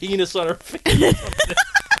penis on her face.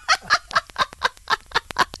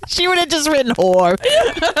 She would have just written whore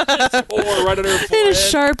Or right on her in a forehead.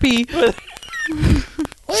 Sharpie.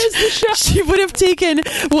 What is the show? She would have taken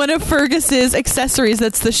one of Fergus's accessories,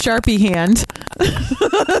 that's the Sharpie hand,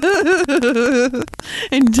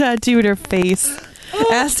 and tattooed her face.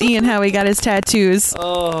 Asked Ian how he got his tattoos.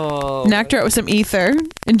 Oh. Knocked her out with some ether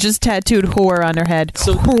and just tattooed whore on her head.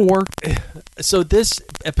 So- whore. So this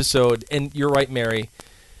episode, and you're right, Mary,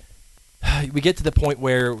 we get to the point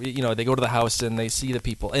where, they go to the house and they see the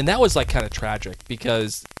people. And that was, like, kind of tragic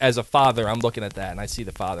because as a father, I'm looking at that and I see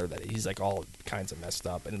the father that he's, like, all kinds of messed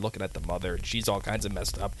up. And looking at the mother and she's all kinds of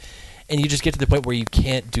messed up. And you just get to the point where you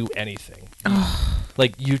can't do anything.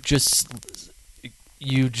 Like, you just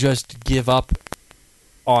give up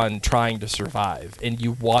on trying to survive. And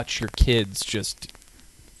you watch your kids just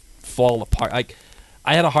fall apart. Like,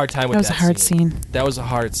 I had a hard time with that. That was a hard scene. That was a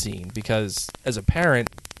hard scene because as a parent,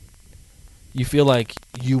 you feel like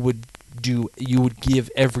you would give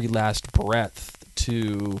every last breath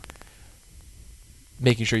to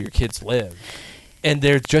making sure your kids live. And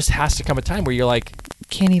there just has to come a time where you're like,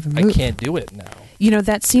 Can't even move. I can't do it now.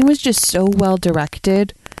 That scene was just so well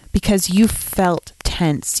directed because you felt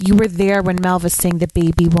tense. You were there when Mel was saying the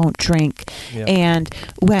baby won't drink. Yeah. And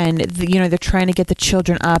when, they're trying to get the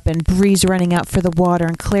children up and Bree's running out for the water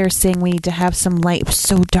and Claire's saying we need to have some light. It was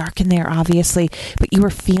so dark in there, obviously, but you were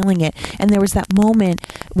feeling it. And there was that moment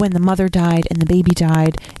when the mother died and the baby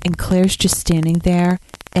died and Claire's just standing there.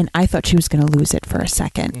 And I thought she was going to lose it for a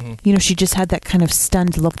second. Mm-hmm. She just had that kind of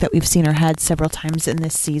stunned look that we've seen her had several times in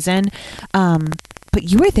this season. But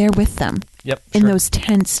you were there with them. Yep. In sure. those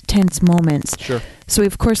tense moments. Sure. So we,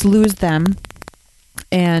 of course, lose them.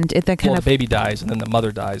 And it then kind Well, of... the baby dies and then the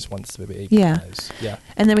mother dies once the baby Yeah. dies. Yeah.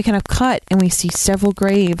 And then we kind of cut and we see several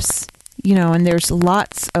graves, and there's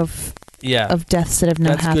lots of deaths that have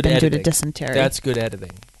now That's good happened due to editing. dysentery. That's good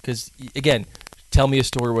editing. Because, again, tell me a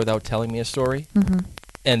story without telling me a story. Mm-hmm.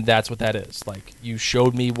 And that's what that is. Like, you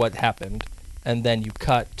showed me what happened, and then you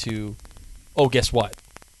cut to, oh, guess what?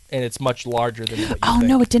 And it's much larger than what you think.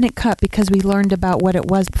 No, it didn't cut because we learned about what it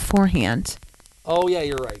was beforehand. Oh, yeah,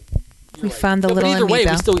 you're right. We found the but little either way,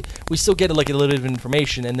 amoeba. we still get like a little bit of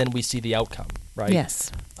information, and then we see the outcome, right?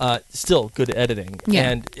 Yes. Still good editing. Yeah.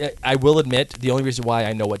 And I will admit, the only reason why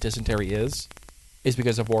I know what dysentery is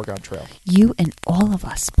because of Oregon Trail. You and all of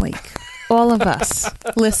us, Blake. All of us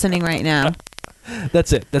listening right now.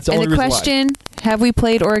 That's it. That's the And only the reason question, have we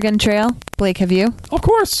played Oregon Trail? Blake, have you? why. Of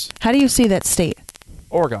course. How do you see that state?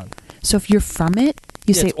 Oregon. So if you're from it,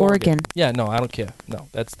 you Yeah, say it's Oregon. Yeah, no, I don't care. No,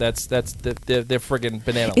 that's they're friggin'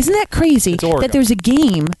 banana. Isn't that crazy It's Oregon. that there's a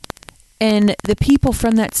game and the people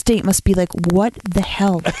from that state must be like, what the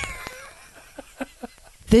hell?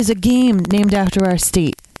 There's a game named after our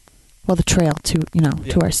state. Well, the trail to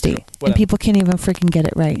to our state. Sure. And Whatever. people can't even freaking get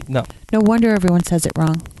it right. No. No wonder everyone says it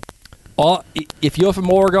wrong. If you're from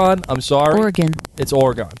Oregon, I'm sorry. Oregon. It's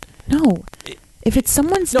Oregon. No. If it's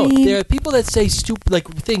someone's No, name. there are people that say stupid, like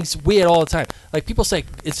things weird all the time. Like people say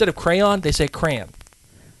instead of crayon, they say crayon.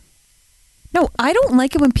 No, I don't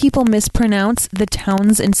like it when people mispronounce the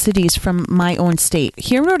towns and cities from my own state.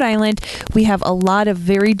 Here in Rhode Island, we have a lot of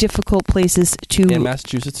very difficult places to... In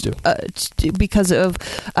Massachusetts too. because of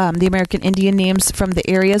the American Indian names from the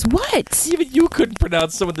areas. What? Even you couldn't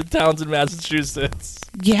pronounce some of the towns in Massachusetts.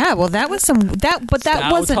 Yeah, well, that was some... But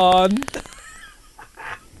that wasn't... Stoughton.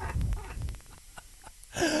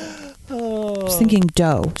 I was thinking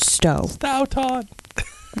dough. Stowe. Stoughton.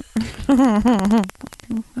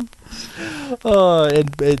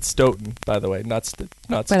 And it's Stoughton, by the way, not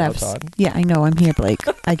Whatever. Stoughton. Yeah, I know. I'm here, Blake.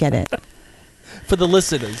 I get it. For the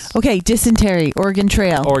listeners, Okay, dysentery, Oregon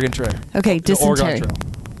Trail. Oregon Trail. Okay, The Oregon dysentery.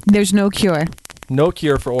 Trail. There's no cure. No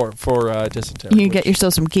cure for dysentery. You can get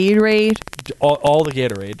yourself some Gatorade, all the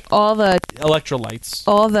Gatorade, all the electrolytes.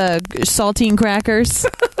 saltine crackers.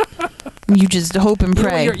 You just hope and You know,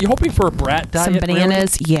 pray. you're hoping for a brat diet. Some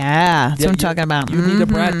bananas. Yeah, that's what I'm talking about. You need a Mhm.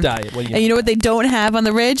 brat diet. What do And you know what they don't have on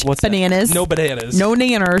the ridge? What's that? Bananas. No bananas. No They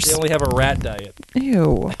nanners. only have a rat diet.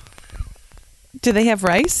 Ew. Do they have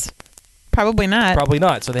rice? Probably not. Probably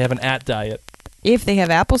not. So they have an at diet. If they have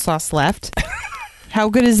applesauce left. How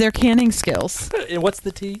good is their canning skills? And what's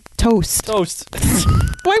the tea? Toast. Toast.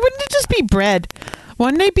 Why wouldn't it just be bread? Why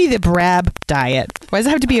wouldn't it be the Brab diet? Why does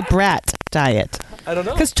it have to be a brat diet? I don't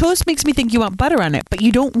know. Because toast makes me think you want butter on it, but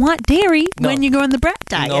you don't want dairy No. when you go on the brat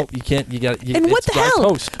diet. No, you can't. You got. And what it's the dry hell?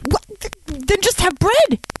 Toast. What? Then just have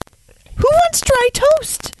bread. Who wants dry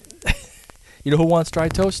toast? You know who wants dry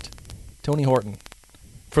toast? Tony Horton.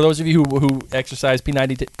 For those of you who exercise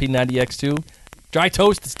P90X2, dry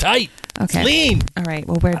toast is tight. Okay. It's lean. All right.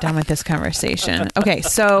 Well, we're done with this conversation. Okay.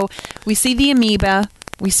 So we see the amoeba.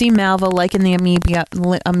 We see Malva liking the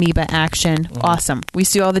amoeba action. Mm-hmm. Awesome. We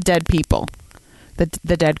see all the dead people.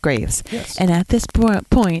 the dead graves. Yes. And at this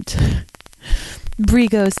point, Bree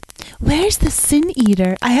goes, "Where's the Sin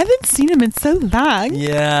Eater? I haven't seen him in so long."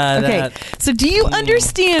 Yeah. Okay, so do you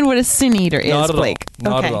understand what a Sin Eater is, Not at all. Blake?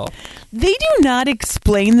 Not okay. at all. They do not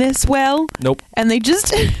explain this well. Nope. And they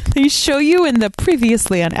just they show you in the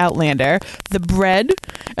previously on Outlander the bread,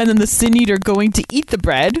 and then the Sin Eater going to eat the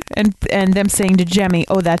bread, and them saying to Jemmy,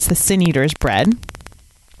 "Oh, that's the Sin Eater's bread."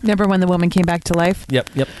 Remember when the woman came back to life? Yep.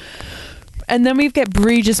 And then we've got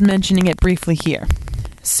Bree just mentioning it briefly here.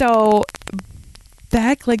 So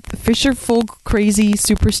back like the Fisher folk crazy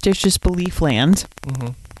superstitious belief land,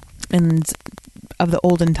 and of the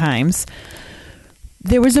olden times,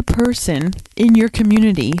 there was a person in your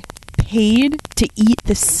community paid to eat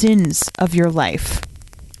the sins of your life.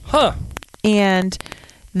 Huh. And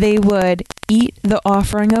they would eat the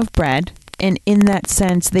offering of bread, and in that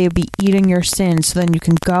sense, they would be eating your sins, so then you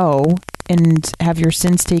can go and have your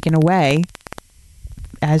sins taken away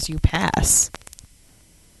as you pass.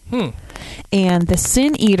 And the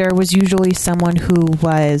Sin Eater was usually someone who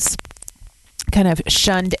was kind of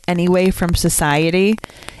shunned anyway from society,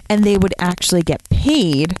 and they would actually get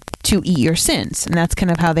paid to eat your sins. And that's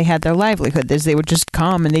kind of how they had their livelihood, is they would just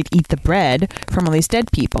come and they'd eat the bread from all these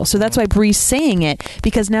dead people. So that's why Bree's saying it,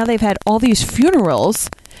 because now they've had all these funerals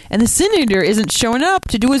and the Sin Eater isn't showing up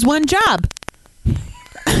to do his one job.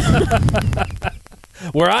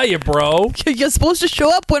 Where are you, bro? You're supposed to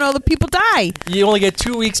show up when all the people die. You only get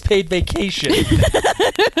 2 weeks paid vacation.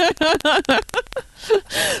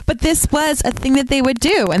 But this was a thing that they would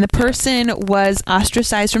do, and the person was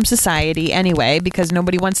ostracized from society anyway, because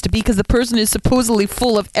nobody wants to be, because the person is supposedly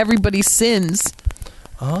full of everybody's sins.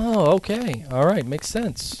 Oh, okay. All right. Makes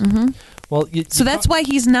sense. Well, So that's why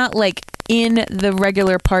he's not like in the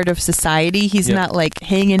regular part of society. He's not like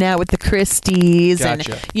hanging out with the Christies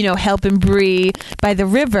Gotcha. and, you know, helping Bree by the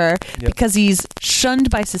river, because he's shunned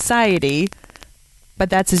by society, but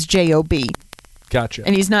that's his J.O.B. Gotcha.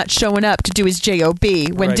 And he's not showing up to do his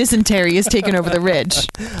J.O.B. when Right. dysentery is taking over the ridge.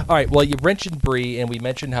 All right. Well, you mentioned Bree, and we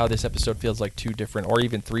mentioned how this episode feels like 2 different or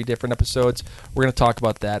even 3 different episodes. We're going to talk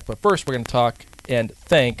about that. But first, we're going to talk and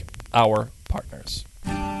thank our partners.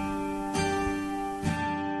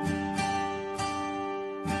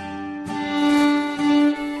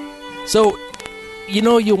 So, you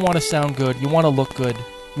know, you want to sound good, you want to look good,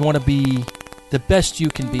 you want to be the best you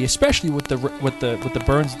can be, especially with the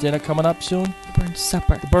Burns dinner coming up soon. The Burns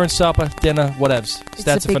supper. The Burns supper, dinner, whatevs.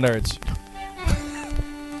 Stats a for nerds.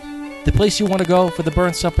 The place you want to go for the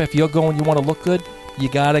Burns supper, if you're going, you want to look good, you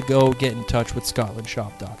gotta go get in touch with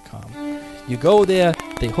ScotlandShop.com. You go there,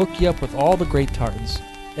 they hook you up with all the great tartans,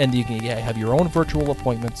 and you can have your own virtual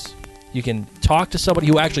appointments. You can talk to somebody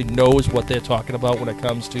who actually knows what they're talking about when it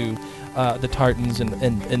comes to the tartans and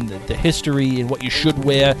the history and what you should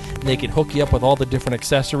wear. And they can hook you up with all the different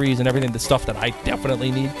accessories and everything, the stuff that I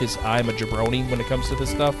definitely need because I'm a jabroni when it comes to this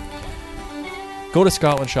stuff. Go to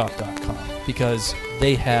ScotlandShop.com because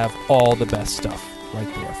they have all the best stuff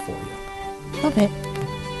right there for you. Love it.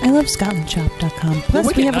 I love ScotlandShop.com. Plus,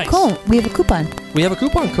 wicked we have nice. a code. We have a coupon. We have a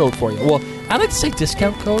coupon code for you. Well, I like to say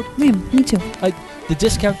discount code. Me too. The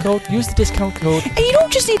discount code. Use the discount code. And you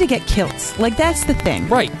don't just need to get kilts. Like, that's the thing.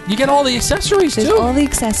 Right. You get all the accessories, There's too. all the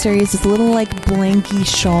accessories. This little, like, blanky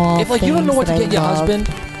shawl. If, like, you don't know what to get your husband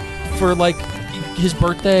for, like, his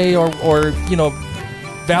birthday or you know,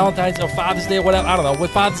 Valentine's or Father's Day or whatever. I don't know.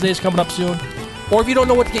 What Father's Day is coming up soon. Or if you don't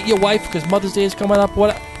know what to get your wife because Mother's Day is coming up,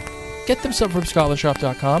 get them something from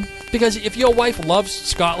ScotlandShop.com. Because if your wife loves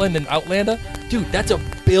Scotland and Outlander, dude, that's a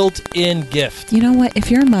built-in gift. You know what? If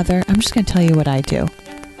you're a mother, I'm just going to tell you what I do.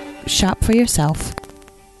 Shop for yourself.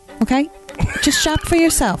 Okay? Just shop for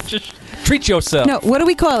yourself. Just treat yourself. No, what do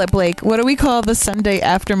we call it, Blake? What do we call the Sunday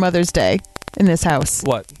after Mother's Day in this house?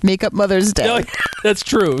 What? Make up Mother's Day. No, that's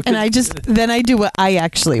true. And then I do what I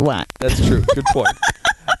actually want. That's true. Good point.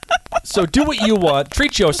 So do what you want,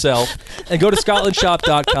 treat yourself, and go to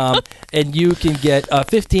ScotlandShop.com, and you can get a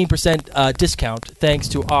 15% discount thanks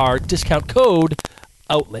to our discount code,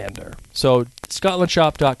 Outlander. So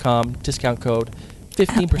ScotlandShop.com, discount code,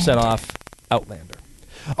 15% off, Outlander.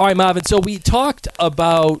 All right, Marvin, so we talked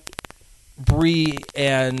about Bree,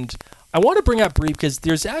 and I want to bring up Bree because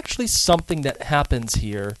there's actually something that happens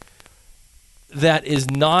here that is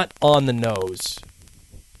not on the nose.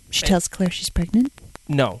 She tells Claire she's pregnant?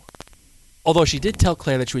 No. Although she did tell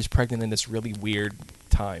Claire that she was pregnant in this really weird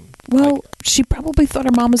time. Well, Like, she probably thought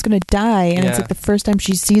her mom was going to die, and it's Yeah. like the first time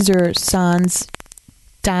she sees her son's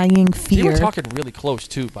dying they fear. were talking really close,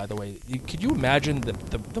 too, by the way. Could you imagine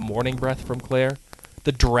the morning breath from Claire?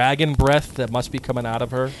 The dragon breath that must be coming out of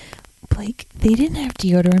her? Blake, they didn't have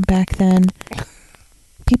deodorant back then.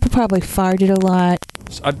 People probably farted a lot.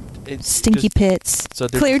 Stinky pits. So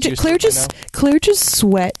they're Claire, just Claire used to it just Claire just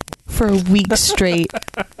sweat for a week straight.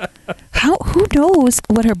 Who knows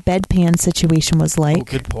what her bedpan situation was Oh, like?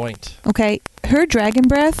 good point. Okay, her dragon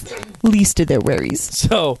breath, least of their worries.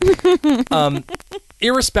 So,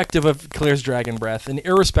 irrespective of Claire's dragon breath and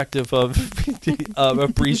irrespective of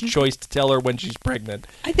Bree's choice to tell her when she's pregnant,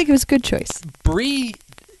 I think it was a good choice. Bree,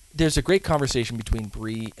 there's a great conversation between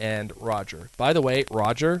Bree and Roger. By the way,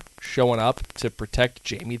 Roger showing up to protect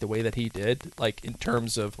Jamie the way that he did, like in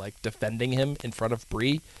terms of like defending him in front of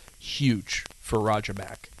Bree, huge for Roger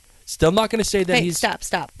Mack. Still not going to say that Hey, he's.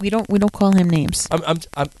 stop. We don't call him names.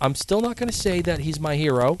 I'm still not going to say that he's my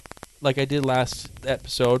hero, like I did last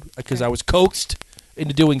episode, because I was coaxed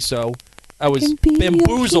into doing so. I was Can be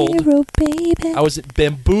bamboozled. your hero, baby. I was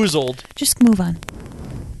bamboozled. Just move on.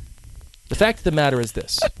 The fact of the matter is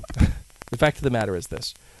this.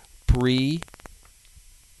 Bree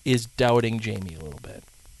is doubting Jamie a little bit.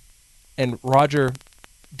 And Roger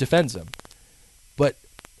defends him. But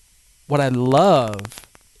what I love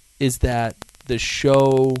is that the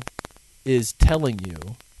show is telling you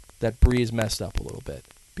that Bree is messed up a little bit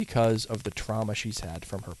because of the trauma she's had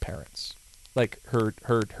from her parents. Like her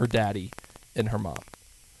daddy and her mom.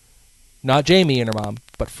 Not Jamie and her mom,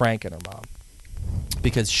 but Frank and her mom.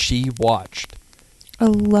 Because she watched A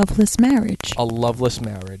loveless marriage.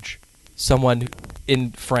 Someone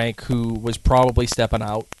in Frank who was probably stepping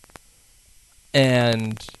out,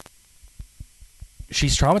 and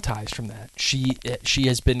she's traumatized from that. She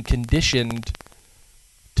has been conditioned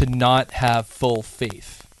to not have full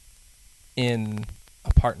faith in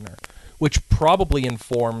a partner, which probably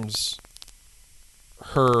informs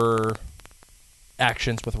her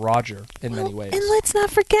actions with Roger in many ways. And let's not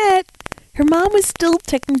forget, her mom was still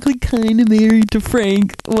technically kind of married to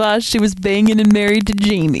Frank while she was banging and married to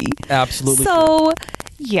Jamie. Absolutely. So,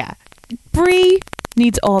 yeah, Bree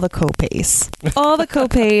needs all the copays. All the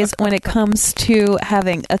copays when it comes to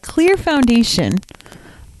having a clear foundation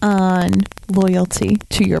on loyalty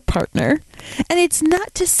to your partner. And it's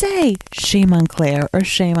not to say shame on Claire or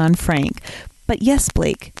shame on Frank. But yes,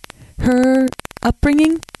 Blake, her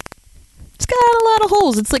upbringing, it's got a lot of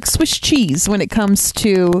holes. It's like Swiss cheese when it comes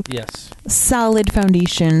to Yes. solid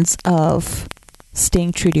foundations of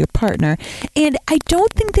staying true to your partner. And I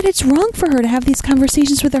don't think that it's wrong for her to have these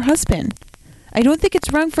conversations with her husband. I don't think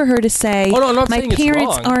it's wrong for her to say, Oh, no, I'm not my saying it's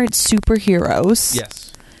parents wrong." aren't superheroes. Yes.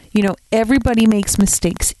 You know, everybody makes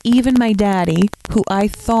mistakes. Even my daddy, who I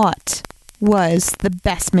thought was the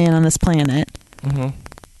best man on this planet, Mm-hmm.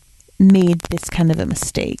 made this kind of a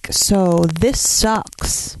mistake. So this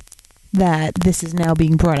sucks that this is now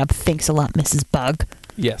being brought up. Thanks a lot, Mrs. Bug.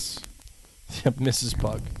 Yes. Mrs.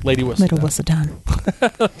 Bug. Lady Little Whistledown.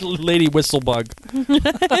 Whistledown. Lady Whistlebug.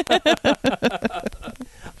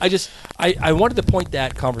 I wanted to point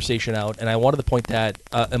that conversation out, and I wanted to point that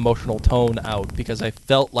emotional tone out, because I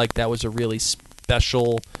felt like that was a really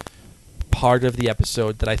special part of the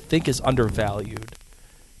episode that I think is undervalued,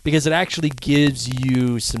 because it actually gives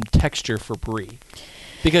you some texture for Bree.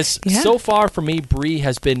 Because so far for me, Bree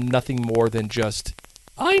has been nothing more than just,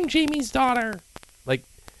 I'm Jamie's daughter. Like,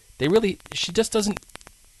 she just doesn't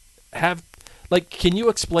have, like, can you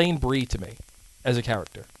explain Bree to me as a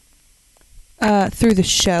character? Through the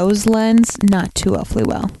show's lens, not too awfully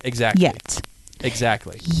well. Exactly. Yet.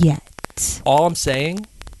 Exactly. Yet. All I'm saying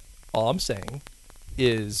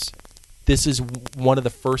is this is one of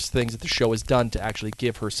the first things that the show has done to actually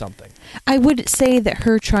give her something. I would say that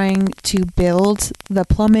her trying to build the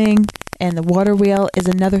plumbing and the water wheel is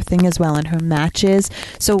another thing as well in her matches.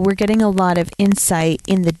 So we're getting a lot of insight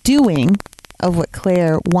in the doing of what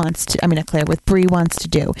what Bree wants to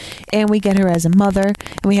do. And we get her as a mother,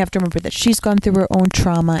 and we have to remember that she's gone through her own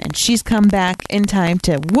trauma, and she's come back in time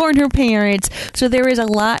to warn her parents. So there is a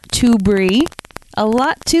lot to Bree, a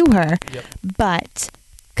lot to her, but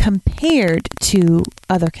compared to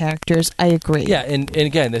other characters, I agree. Yeah, and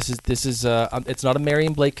again, this is it's not a Mary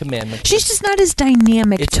and Blake commandment. She's just not as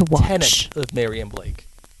dynamic It's to a watch. tenet of Mary and Blake.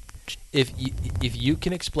 If you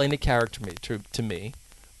can explain a character to me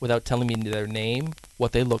without telling me their name,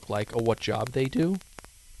 what they look like, or what job they do,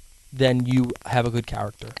 then you have a good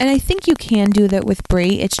character. And I think you can do that with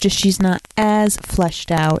Bree. It's just she's not as fleshed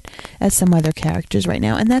out as some other characters right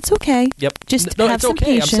now, and that's okay. Yep. Just no, have it's some okay.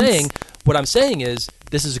 patience. I'm saying what I'm saying is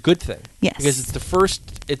this is a good thing. Yes. Because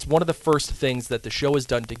it's one of the first things that the show has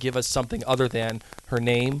done to give us something other than her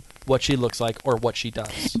name, what she looks like, or what she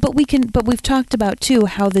does. But we've talked about too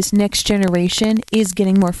how this next generation is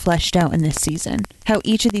getting more fleshed out in this season. How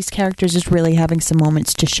each of these characters is really having some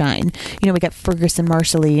moments to shine. You know, we got Fergus and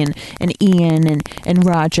Marcelly and Ian and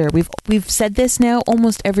Roger. We've said this now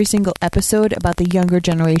almost every single episode about the younger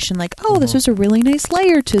generation, like, oh, this was a really nice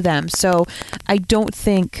layer to them. So I don't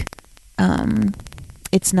think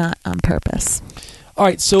it's not on purpose. All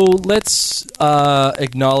right, so let's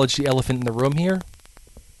acknowledge the elephant in the room here.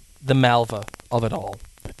 The Malva of it all.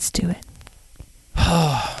 Let's do it.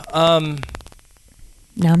 Now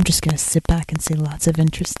I'm just going to sit back and say lots of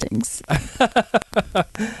interestings.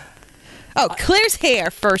 Oh, Claire's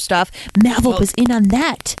hair, first off. Malva was in on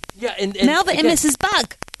that. Yeah, and Malva again, and Mrs.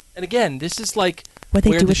 Bug. And again, this is like What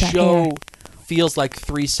they where do the with that show hair. feels like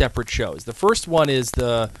three separate shows. The first one is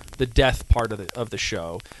the death part of the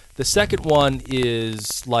show. The second one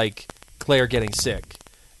is like Claire getting sick.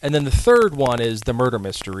 And then the third one is the murder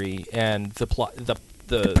mystery and the plot, the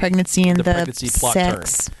Pregnancy and the pregnancy plot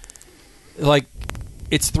sex. turn. Like,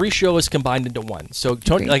 it's three shows combined into one. So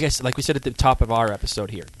Tony, Agreed. like we said at the top of our episode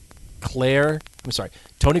here,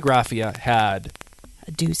 Tony Graffia had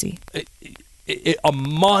A doozy. a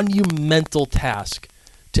monumental task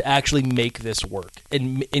to actually make this work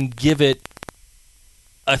and give it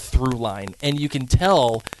a through line. And you can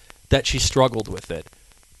tell that she struggled with it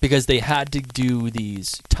because they had to do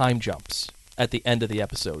these time jumps at the end of the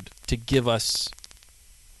episode to give us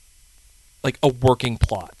like a working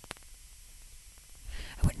plot.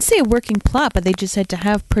 I wouldn't say a working plot, but they just had to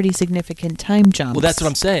have pretty significant time jumps. Well, that's what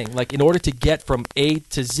I'm saying. Like, in order to get from A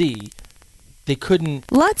to Z, they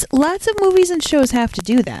couldn't... Lots of movies and shows have to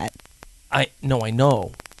do that. I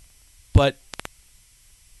know. But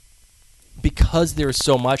because there's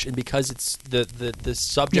so much and because it's the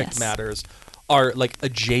subject Yes. matters are like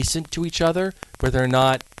adjacent to each other, where they're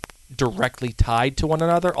not directly tied to one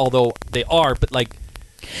another, although they are, but like...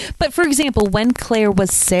 But for example, when Claire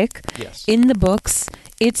was sick, Yes. in the books,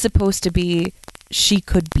 it's supposed to be she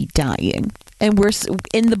could be dying. And we're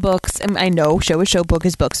in the books, and I know show is show, book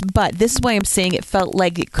is books, but this is why I'm saying it felt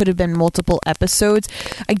like it could have been multiple episodes.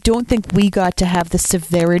 I don't think we got to have the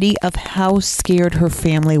severity of how scared her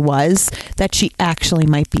family was that she actually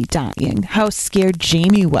might be dying. How scared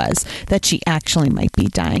Jamie was that she actually might be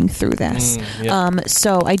dying through this.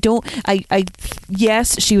 So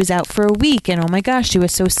yes, she was out for a week, and oh my gosh, she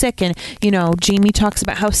was so sick, and Jamie talks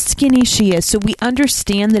about how skinny she is. So we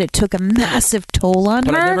understand that it took a massive toll on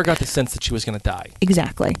But her. I never got the sense that she was going to die.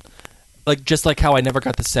 Exactly. Like, just like how I never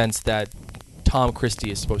got the sense that Tom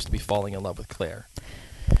Christie is supposed to be falling in love with Claire.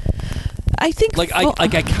 I think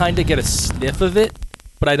I kind of get a sniff of it,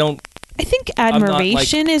 but I don't... I think I'm not, like-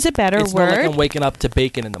 admiration is a better It's word. not like I'm waking up to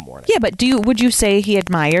bacon in the morning. Yeah, but would you say he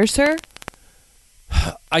admires her?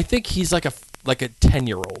 I think he's like a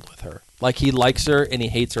 10-year-old with her. Like, he likes her and he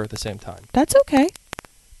hates her at the same time. That's okay.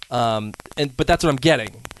 But that's what I'm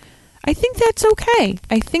getting. I think that's okay.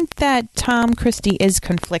 I think that Tom Christie is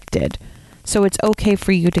conflicted. So it's okay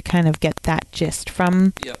for you to kind of get that gist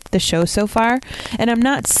from the show so far. And I'm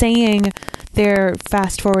not saying their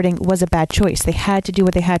fast forwarding was a bad choice. They had to do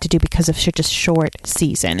what they had to do because of such a short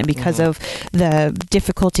season and because of the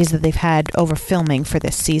difficulties that they've had over filming for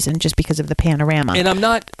this season, just because of the panorama. And I'm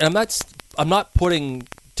not putting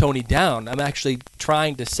Tony down. I'm actually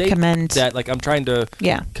trying to say that, like, I'm trying to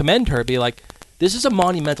commend her, be like, this is a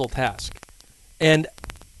monumental task. And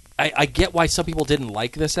I get why some people didn't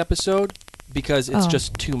like this episode, because it's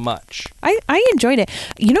just too much. I enjoyed it.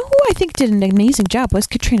 You know who I think did an amazing job was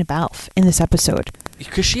Katrina Balfe in this episode.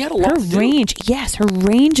 Because she had a lot her to do. range, yes, her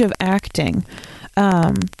range of acting.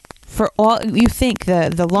 For all you think,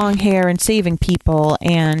 the long hair and saving people,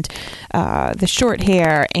 and the short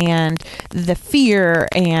hair, and the fear,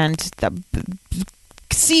 and the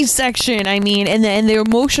C-section, I mean, and the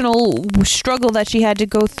emotional struggle that she had to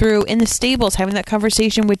go through in the stables, having that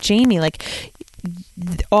conversation with Jamie, like,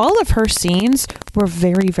 all of her scenes were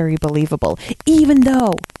very, very believable, even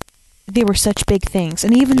though they were such big things,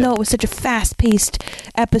 and even though it was such a fast-paced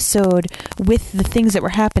episode with the things that were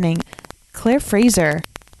happening. Claire Fraser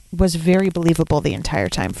was very believable the entire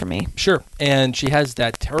time for me. Sure, and she has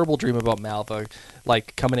that terrible dream about Malva,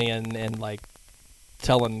 like, coming in and, like,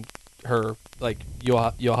 telling her, like,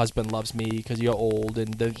 your husband loves me because you're old,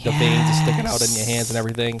 and the veins are sticking out in your hands and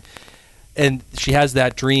everything. And she has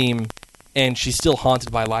that dream, and she's still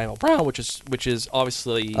haunted by Lionel Brown, which is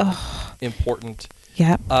obviously important.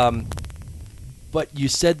 Yeah. But you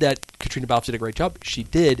said that Katrina Balfe did a great job. She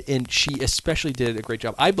did, and she especially did a great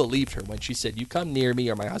job. I believed her when she said, "You come near me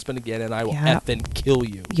or my husband again, and I will Yep. effing kill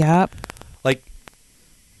you." Yep. Like,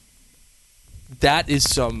 that is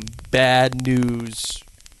some bad news.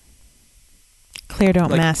 Claire,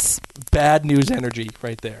 don't Like, mess. Bad news energy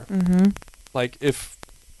right there. Mm-hmm. Like, if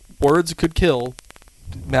words could kill,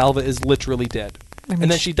 Malva is literally dead. I mean,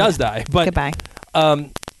 And then she does die. But Goodbye.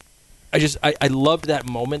 I loved that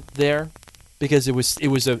moment there because it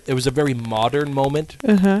was a very modern moment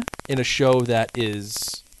Uh-huh. in a show that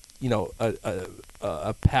is,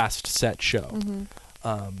 a past set show.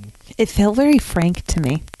 It felt very Frank to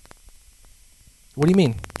me. What do you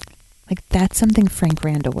mean? Like, that's something Frank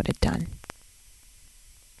Randall would have done.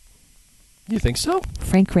 You think so?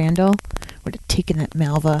 Frank Randall would have taken that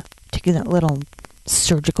Malva, taken that little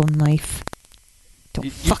surgical knife. Don't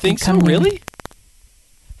You fucking think so? come near me. Really?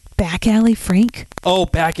 Back alley Frank? Oh,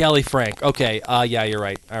 back alley Frank. Okay. Yeah, you're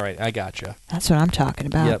right. All right, I gotcha. That's what I'm talking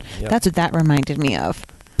about. Yep. That's what that reminded me of.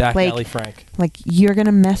 Back Like- alley Frank. Like, you're going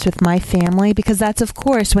to mess with my family? Because that's, of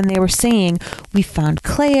course, when they were saying, we found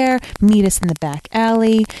Claire, meet us in the back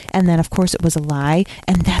alley. And then, of course, it was a lie.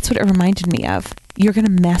 And that's what it reminded me of. You're going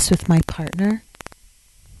to mess with my partner?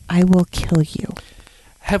 I will kill you.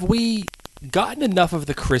 Have we gotten enough of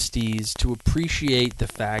the Christies to appreciate the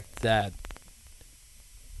fact that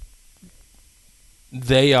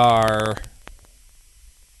they as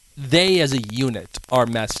a unit are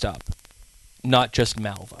messed up, not just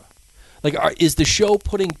Malva? Like, is the show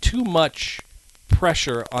putting too much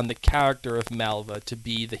pressure on the character of Malva to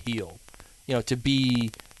be the heel, to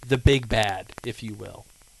be the big bad, if you will?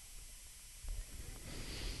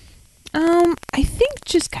 I think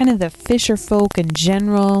just kind of the fisher folk in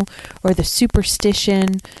general, or the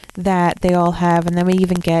superstition that they all have, and then we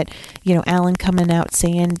even get, Alan coming out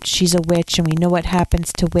saying she's a witch, and we know what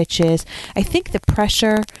happens to witches. I think the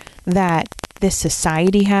pressure that this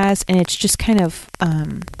society has, and it's just kind of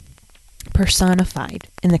personified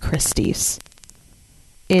in the Christies,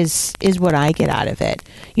 is what I get out of it.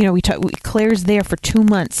 Claire's there for 2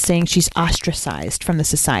 months saying she's ostracized from the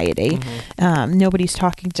society. Nobody's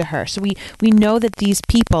talking to her. So we know that these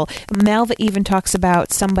people, Malva even talks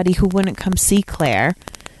about somebody who wouldn't come see Claire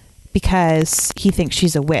because he thinks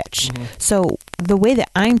she's a witch. So the way that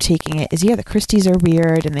I'm taking it is, the Christies are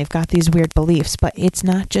weird and they've got these weird beliefs, but it's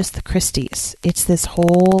not just the Christies. It's this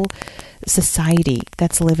whole society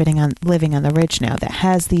that's living on the ridge now, that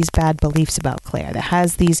has these bad beliefs about Claire, that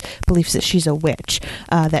has these beliefs that she's a witch,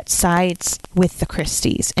 that sides with the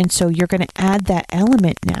Christies. And so you're going to add that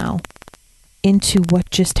element now into what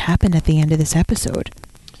just happened at the end of this episode.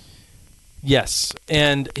 Yes,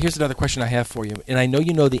 and here's another question I have for you, and I know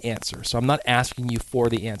you know the answer, so I'm not asking you for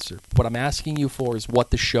the answer. What I'm asking you for is what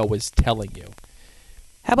the show is telling you.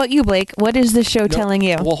 How about you, Blake? What is the show telling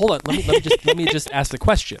you? Well, hold on. Let me just ask the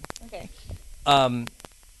question. Okay.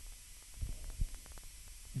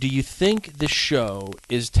 Do you think the show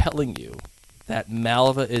is telling you that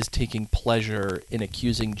Malva is taking pleasure in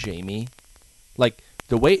accusing Jamie? Like,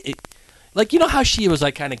 the way it... Like, how she was,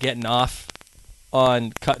 like, kind of getting off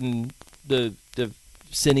on cutting the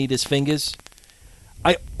Sin Eater's fingers?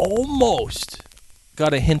 I almost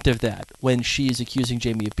got a hint of that when she's accusing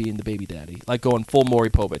Jamie of being the baby daddy. Like, going full Maury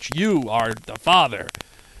Povich. You are the father.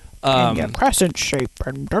 And your crescent shape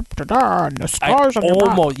and da-da-da, and the scars on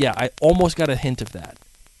your back. I almost got a hint of that.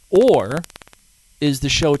 Or is the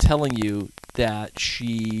show telling you that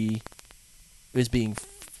she is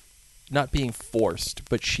not being forced,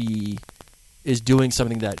 but she is doing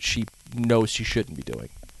something that she knows she shouldn't be doing?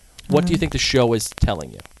 What do you think the show is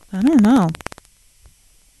telling you? I don't know.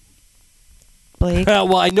 Blake?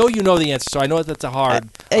 Well, I know you know the answer, so I know that's a hard...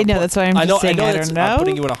 I know, that's why I'm just saying I don't know. I'm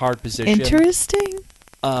putting you in a hard position. Interesting.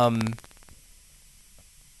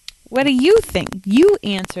 What do you think? You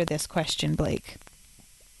answer this question, Blake.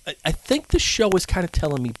 I think the show is kind of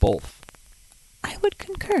telling me both. I would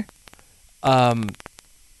concur.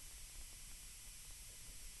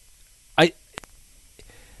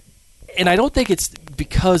 I don't think it's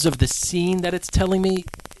because of the scene that it's telling me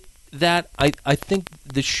that. I think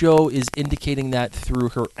the show is indicating that through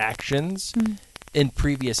her actions in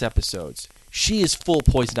previous episodes. She is full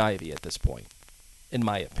Poison Ivy at this point, in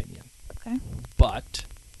my opinion. Okay. But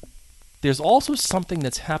there's also something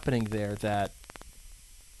that's happening there that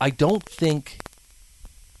I don't think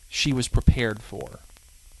she was prepared for.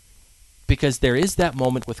 Because there is that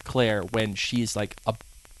moment with Claire when she's like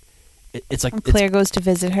it's like When Claire goes to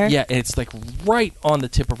visit her? Yeah, and it's like right on the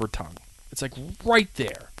tip of her tongue. It's like right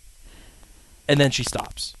there. And then she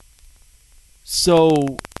stops.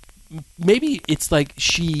 So maybe it's like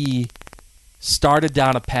she started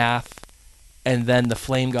down a path and then the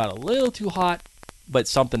flame got a little too hot, but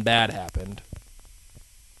something bad happened.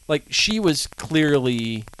 Like, she was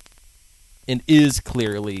clearly and is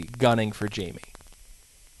clearly gunning for Jamie.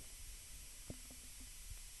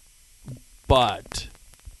 But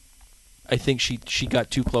I think she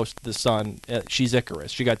got too close to the sun. She's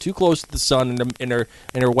Icarus. She got too close to the sun, and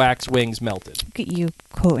her wax wings melted. Look at you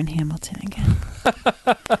quoting Hamilton again.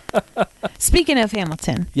 Speaking of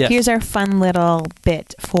Hamilton, Yes. here's our fun little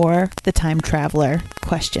bit for the time traveler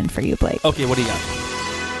question for you, Blake. Okay, what do you got?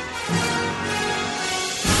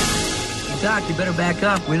 Doc, you better back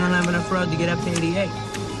up. We don't have enough road to get up to 88.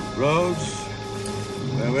 Roads?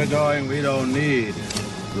 Where we're going, we don't need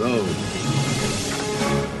roads.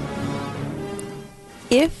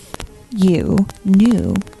 If you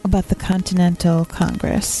knew about the Continental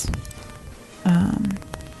Congress,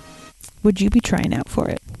 would you be trying out for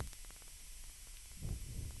it?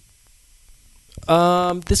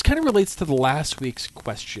 This kind of relates to the last week's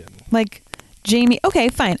question. Like, Jamie, okay,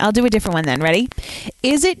 fine. I'll do a different one then. Ready?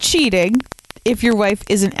 Is it cheating if your wife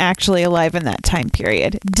isn't actually alive in that time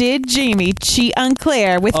period? Did Jamie cheat on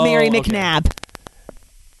Claire with Mary okay. McNabb?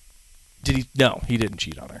 Did he? No, he didn't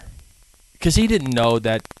cheat on her. Because he didn't know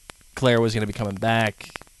that Claire was going to be coming back.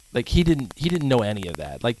 Like, he didn't know any of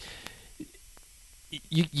that. Like,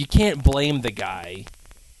 you can't blame the guy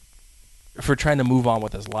for trying to move on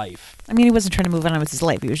with his life. I mean, he wasn't trying to move on with his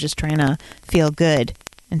life. He was just trying to feel good.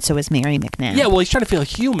 And so is Mary McNabb. Yeah, well, he's trying to feel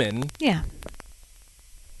human. Yeah.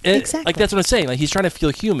 And, Exactly. Like, that's what I'm saying. Like, he's trying to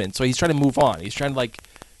feel human, so he's trying to move on. He's trying to, like,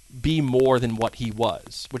 be more than what he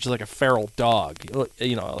was, which is like a feral dog,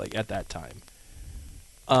 you know, like, at that time.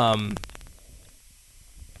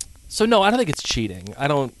 So, no, I don't think it's cheating. I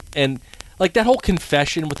don't... And, like, that whole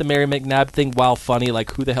confession with the Mary McNabb thing, while funny,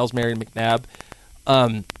 like, who the hell's Mary McNabb?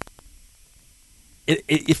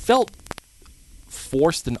 It felt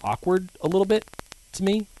forced and awkward a little bit to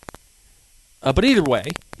me. But either way,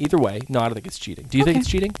 no, I don't think it's cheating. Do you think Okay. it's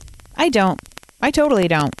cheating? I don't. I totally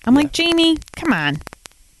don't. I'm Yeah. like, Jamie, come on.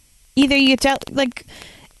 Either you tell, like,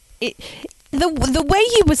 the way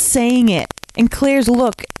he was saying it and Claire's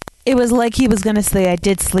look, it was like he was going to say, I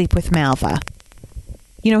did sleep with Malva.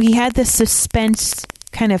 You know, he had this suspense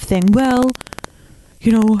kind of thing. Well,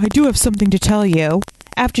 you know, I do have something to tell you.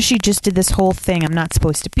 After she just did this whole thing, I'm not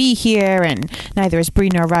supposed to be here, and neither is Bree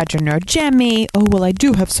nor Roger nor Jemmy. Oh, well, I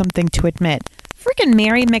do have something to admit. Freaking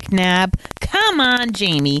Mary McNabb. Come on,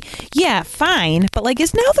 Jamie. Yeah, fine, but, like,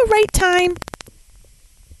 is now the right time?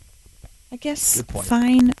 I guess Good point.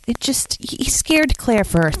 fine. It just, he scared Claire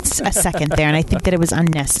for a second there, and I think that it was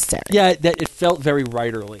unnecessary. Yeah, that it felt very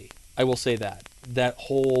writerly. I will say that. That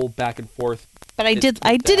whole back and forth. But I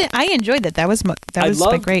enjoyed that. That was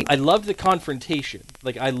great. I loved the confrontation.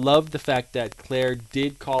 Like, I loved the fact that Claire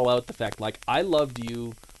did call out the fact, like, I loved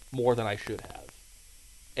you more than I should have.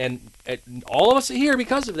 And all of us are here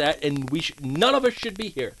because of that, and none of us should be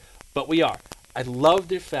here, but we are. I love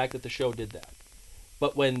the fact that the show did that.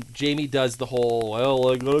 But when Jamie does the whole,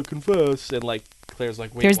 well, I gotta confess, and, like, Claire's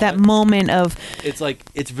like, wait, There's what? that moment of, It's like,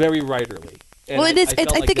 it's very writerly. And well, it is. I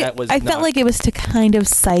felt like it was to kind of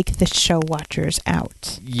psych the show watchers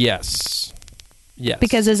out. Yes.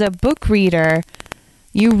 Because as a book reader,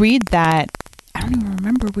 you read that. I don't even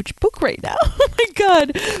remember which book right now. Oh my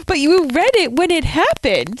god! But you read it when it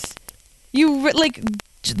happened.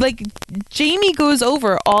 Like Jamie goes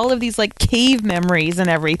over all of these, like, cave memories and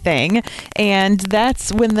everything, and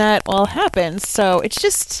that's when that all happens. So it's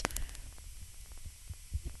just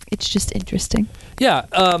interesting. Yeah.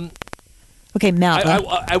 Okay, Malva.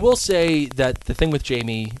 I will say that the thing with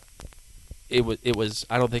Jamie, it was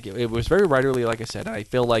I don't think it was very writerly, like I said. I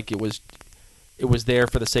feel like it was there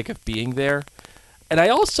for the sake of being there. And I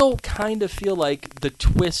also kind of feel like the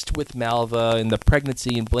twist with Malva and the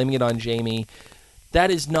pregnancy and blaming it on Jamie,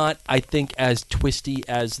 that is not, I think, as twisty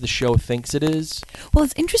as the show thinks it is. Well,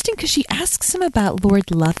 it's interesting because she asks him about Lord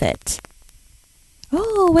Lovett.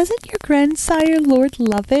 Oh, wasn't your grandsire Lord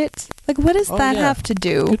Lovett? Like, what does that yeah. have to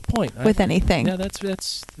do Good point. with anything? Yeah, that's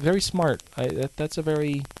very smart. That's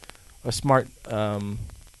a smart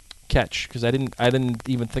catch, because I didn't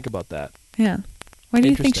even think about that. Yeah. Why do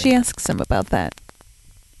you think Interesting. she asks him about that?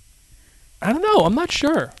 I don't know. I'm not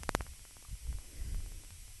sure.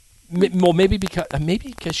 Well, maybe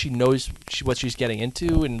because she knows what she's getting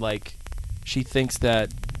into, and, like, she thinks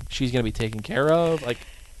that she's going to be taken care of. Like,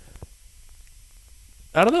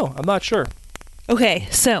 I don't know. I'm not sure. Okay,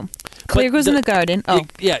 so Claire But goes in the garden. Oh,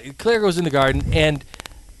 Yeah, Claire goes in the garden, and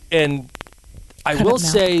I Cut will it now.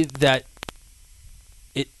 say that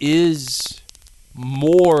it is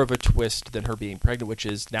more of a twist than her being pregnant, which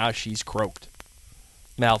is now she's croaked.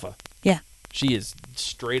 Malva. yeah. She is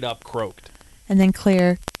straight up croaked. and then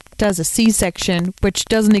Claire does a C-section, which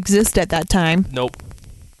doesn't exist at that time. Nope.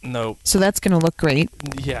 So that's going to look great.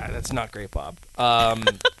 Yeah, that's not great, Bob.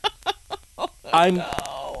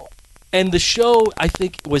 And the show, I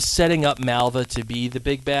think, was setting up Malva to be the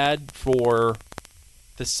big bad for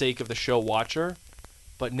the sake of the show watcher.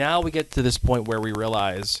 But now we get to this point where we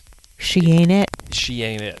realize She ain't it. she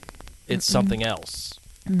ain't it. It's something else.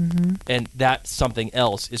 Mm-hmm. And that something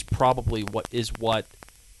else is probably what is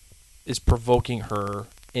provoking her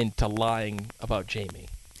into lying about Jamie.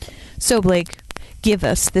 So, Blake, give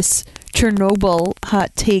us this Chernobyl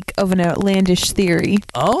hot take of an outlandish theory.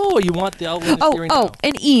 Oh, you want the outlandish theory now? Oh,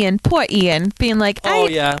 and Ian, poor Ian, being like, Oh,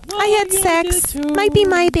 yeah. I had sex. Might be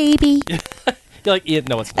my baby. You're like, Ian,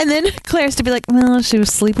 no, it's not. And then Claire's to be like, well, she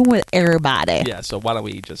was sleeping with everybody. Yeah, so why don't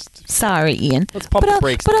we just... Sorry, Ian. Let's pump the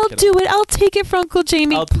brakes. But I'll do it. I'll take it for Uncle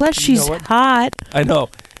Jamie. Plus, you she's know what? hot. I know.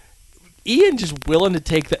 Ian just willing to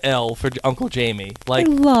take the L for Uncle Jamie. Like,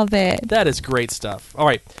 I love it. that is great stuff. All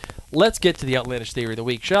right, let's get to the outlandish theory of the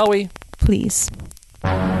week, shall we? Please.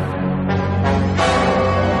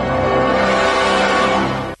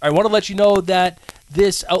 I want to let you know that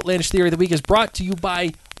this outlandish theory of the week is brought to you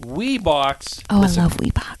by WeBox. Oh, Listen, I love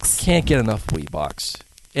WeBox. Can't get enough WeBox.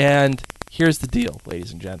 And here's the deal,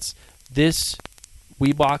 ladies and gents. This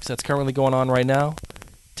WeBox that's currently going on right now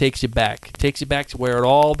takes you back to where it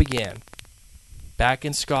all began. Back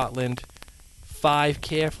in Scotland, 5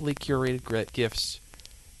 carefully curated gifts,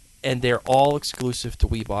 and they're all exclusive to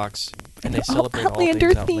WeBox, and they celebrate all things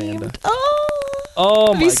Outlander Outlander. themed.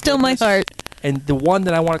 Oh, my Be still my goodness. heart. And the one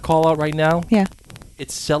that I want to call out right now, Yeah.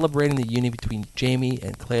 it's celebrating the union between Jamie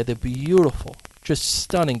and Claire. They're beautiful, just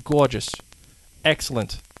stunning, gorgeous,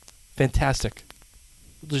 excellent, fantastic,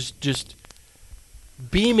 just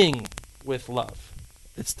beaming with love.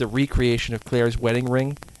 It's the recreation of Claire's wedding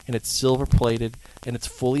ring, and it's silver-plated, and it's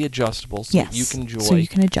fully adjustable, so Yes. you can enjoy So you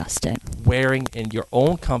can adjust it. wearing in your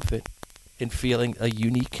own comfort and feeling a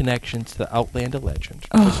unique connection to the Outlander legend.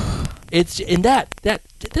 Oh. It's in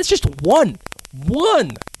that's just one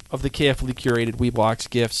of the carefully curated WeBox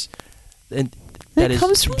gifts, and that It is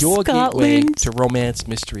comes from your gateway Scotland. to romance,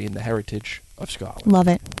 mystery, and the heritage of Scotland. Love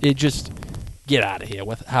it. It just get out of here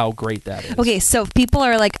with how great that is. Okay, so if people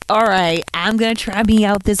are like, all right, I'm going to try me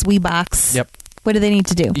out this WeBox. Yep. What do they need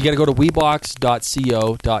to do? You got to go to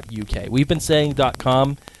webox.co.uk. We've been saying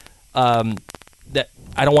 .com. That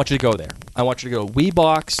I don't want you to go there. I want you to go to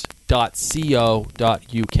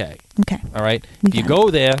webox.co.uk. Okay. All right. We If you got go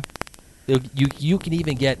there, you can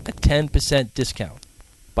even get a 10% discount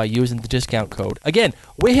by using the discount code. Again,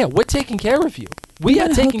 we're here. We're taking care of you. We We're are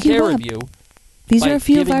gonna taking hook you care up. of you. These by are a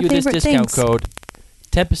few of giving our you this favorite discount things. code.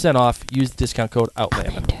 10% off. Use the discount code Outlander.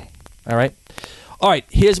 Outlander. All right. All right.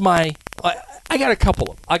 Here's my. I got a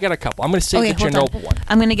couple. I'm going to save the hold on. Chernobyl one.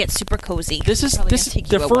 I'm going to get super cozy. This is Probably this gonna take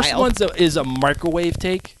the you a first while. one is a microwave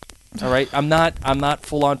take. All right. I'm not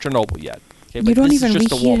full on Chernobyl yet. Okay, You but don't this is even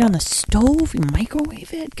just a reheat it warm-up. on the stove. You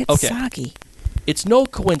microwave it. It gets Okay. soggy. It's no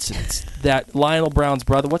coincidence that Lionel Brown's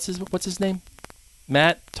brother, what's his name?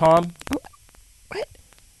 Matt, Tom, What?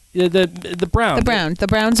 yeah, the Brown, The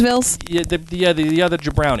Brownsvilles. yeah, the other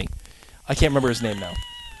jabrownie. I can't remember his name now.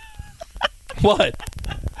 What?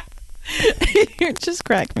 You just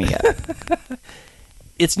cracked me up.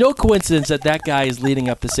 It's no coincidence that guy is leading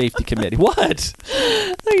up the safety committee. What?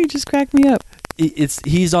 Oh, you just cracked me up.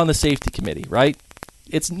 He's on the safety committee, right?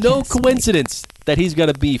 It's no Yes, coincidence that he's got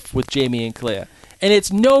a beef with Jamie and Claire, and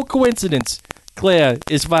it's no coincidence Claire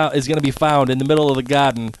is going to be found in the middle of the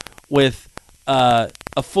garden with a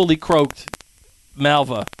fully croaked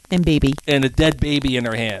Malva And baby. and a dead baby in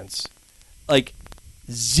her hands. Like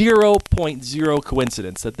 0.0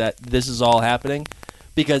 coincidence that this is all happening,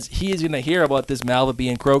 because he is going to hear about this Malva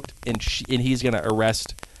being croaked, and he's going to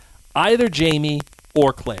arrest either Jamie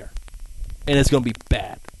or Claire, and it's going to be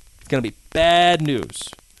bad. It's going to be bad news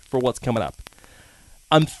for what's coming up.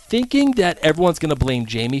 I'm thinking that everyone's going to blame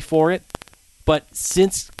Jamie for it, but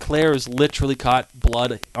since Claire has literally caught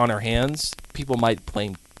blood on her hands, people might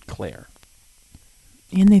blame Claire.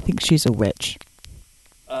 And they think she's a witch.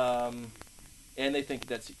 And they think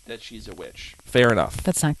that she's a witch. Fair enough.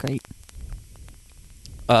 That's not great.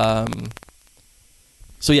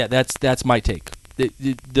 So yeah, that's my take.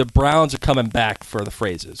 The Browns are coming back for the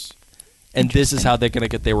phrases, and this is how they're going to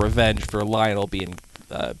get their revenge for Lionel being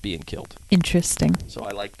killed. Interesting. So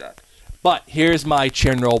I like that. But here's my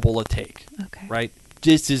Chernobyl take. Okay. Right?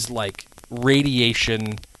 This is like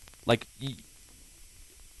radiation, like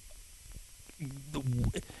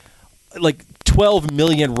 12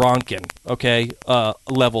 million Ronkin, okay,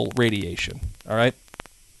 level radiation. All right.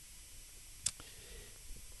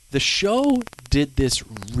 The show did this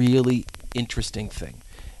really interesting thing.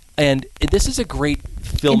 And this is a great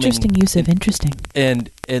filming... Interesting use of interesting.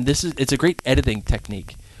 And it's a great editing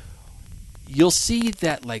technique. You'll see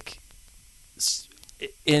that, like,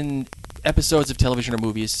 in episodes of television or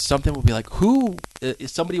movies, something will be like,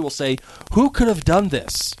 somebody will say, who could have done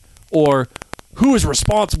this? Or who is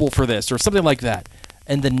responsible for this? Or something like that.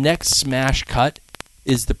 And the next smash cut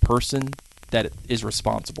is the person that is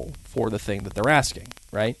responsible for the thing that they're asking,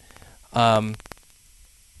 right?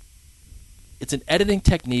 It's an editing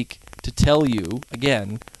technique to tell you,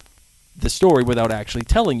 again, the story without actually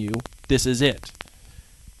telling you this is it.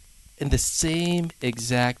 And the same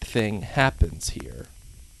exact thing happens here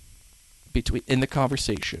in the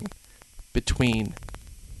conversation between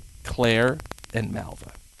Claire and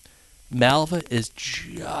Malva. Malva is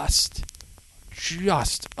just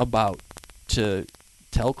about to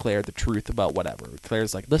tell Claire the truth about whatever.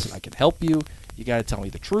 Claire's like, listen, I can help you. You got to tell me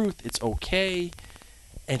the truth. It's okay.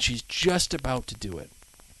 And she's just about to do it.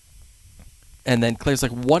 And then Claire's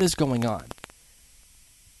like, what is going on?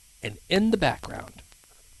 And in the background,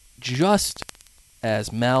 just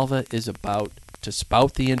as Malva is about to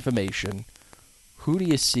spout the information, who do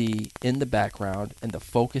you see in the background and the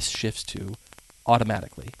focus shifts to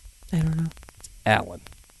automatically? I don't know. It's Alan.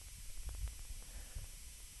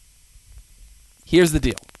 Here's the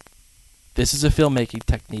deal. This is a filmmaking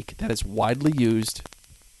technique that is widely used,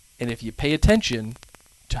 and if you pay attention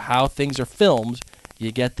to how things are filmed,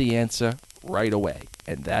 you get the answer right away,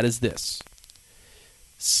 and that is this.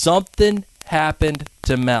 Something happened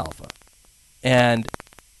to Malva, and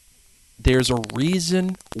there's a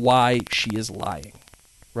reason why she is lying,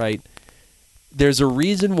 right? There's a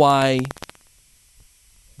reason why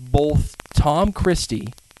both Tom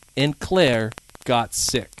Christie and Claire got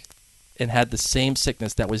sick and had the same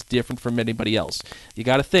sickness that was different from anybody else. You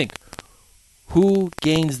got to think, who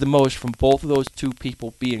gains the most from both of those two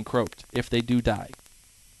people being croaked if they do die?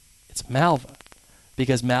 It's Malva.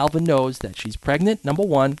 Because Malva knows that she's pregnant, number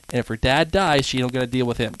one, and if her dad dies, she don't got to deal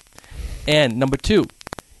with him. And number two,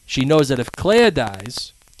 she knows that if Claire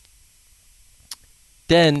dies,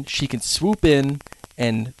 then she can swoop in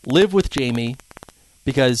and live with Jamie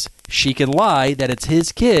because she can lie that it's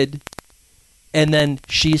his kid, and then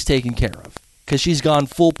she's taken care of because she's gone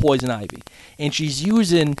full poison ivy. And she's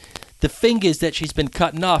using the fingers that she's been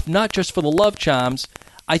cutting off, not just for the love charms.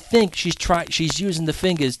 I think she's using the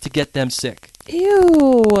fingers to get them sick.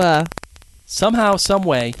 Ew. Somehow, some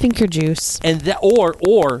way. Finger juice. And that, or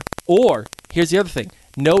here's the other thing.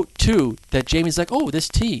 Note too that Jamie's like, oh, this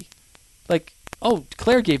tea, like, oh,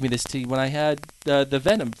 Claire gave me this tea when I had the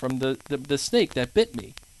venom from the snake that bit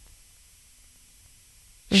me.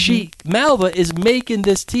 Malva is making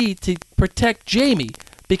this tea to protect Jamie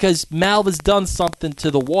because Malva's done something to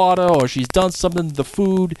the water or she's done something to the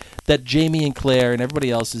food that Jamie and Claire and everybody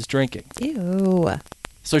else is drinking. Ew.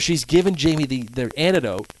 So she's giving Jamie the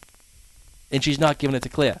antidote, and she's not giving it to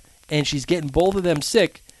Claire. And she's getting both of them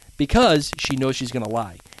sick because she knows she's going to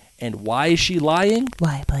lie. And why is she lying?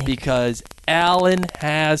 Why, Blake? Because Alan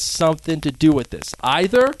has something to do with this.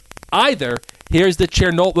 Either, here's the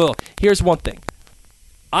Chernobyl. Here's one thing.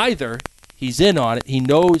 Either he's in on it, he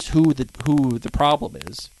knows who the problem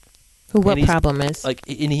is. What problem is? And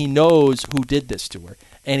he knows who did this to her.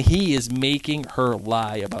 And he is making her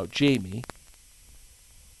lie about Jamie.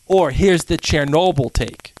 Or here's the Chernobyl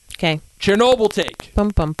take. Okay. Chernobyl take. Bum,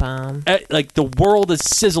 bum, bum. Like the world is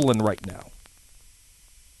sizzling right now.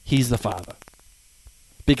 He's the father.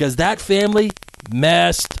 Because that family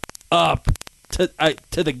messed up to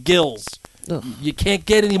the gills. Ugh. You can't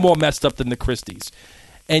get any more messed up than the Christies.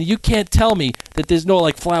 And you can't tell me that there's no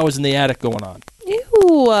like flowers in the attic going on.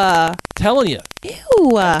 Ew. Telling you.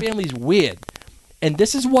 Ew. That family's weird. And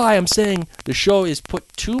this is why I'm saying the show is put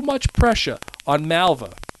too much pressure on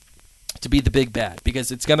Malva to be the big bad,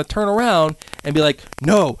 because it's going to turn around and be like,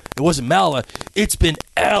 no, it wasn't Malva. It's been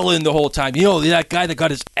Alan the whole time. You know, that guy that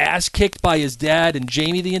got his ass kicked by his dad and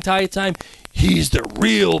Jamie the entire time, he's the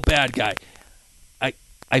real bad guy.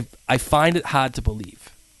 I find it hard to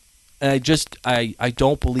believe. And I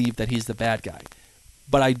don't believe that he's the bad guy.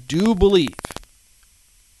 But I do believe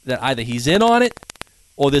that either he's in on it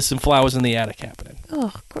or there's some flowers in the attic happening.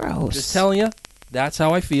 Oh, gross. Just telling you, that's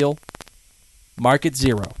how I feel. Mark it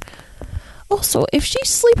 0. Also, if she's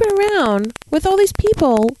sleeping around with all these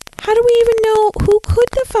people, how do we even know who could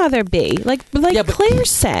the father be? Like Yeah, but Claire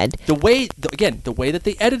said. The way that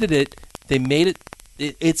they edited it, they made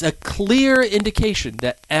it's a clear indication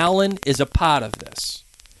that Alan is a part of this.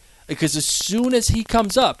 Because as soon as he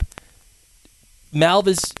comes up,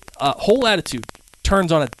 Malva's whole attitude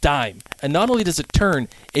turns on a dime. And not only does it turn,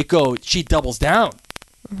 she doubles down.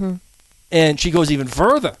 Mm-hmm. And she goes even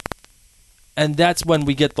further. And that's when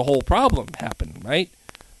we get the whole problem happening, right?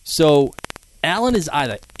 So Alan is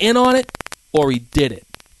either in on it or he did it.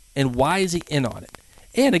 And why is he in on it?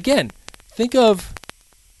 And again, think of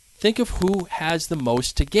who has the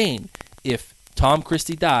most to gain. If Tom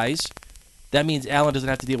Christie dies, that means Alan doesn't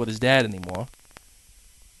have to deal with his dad anymore.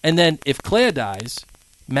 And then if Claire dies,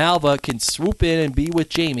 Malva can swoop in and be with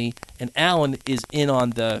Jamie, and Alan is in on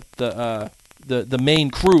the main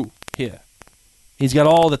crew here. He's got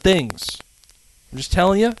all the things. I'm just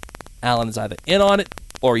telling you, Alan is either in on it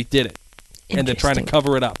or he did it. And they're trying to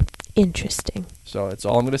cover it up. Interesting. So that's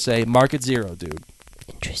all I'm going to say. Mark it 0, dude.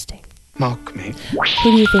 Interesting. Mock me.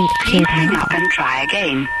 Who do you think killed Hang Malva? up and try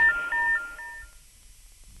again.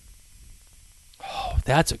 Oh,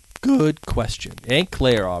 that's a good question. It ain't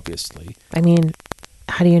Claire, obviously. I mean,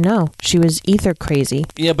 how do you know? She was ether crazy.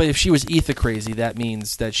 Yeah, but if she was ether crazy, that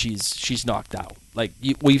means that she's knocked out. Like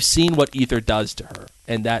we've seen what ether does to her,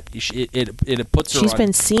 and that it puts her. She's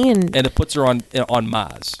been seeing, and it puts her on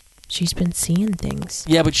Mars. she's been seeing things.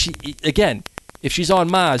 Yeah, but if she's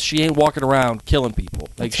on Mars, she ain't walking around killing people.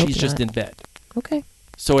 Like Let's hope she's just not. in bed. Okay.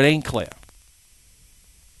 So it ain't Claire.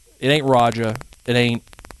 It ain't Roger. It ain't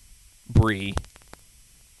Bree.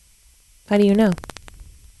 How do you know?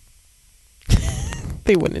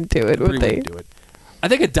 They wouldn't do it, Bree would they? wouldn't do it. I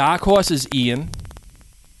think a dark horse is Ian.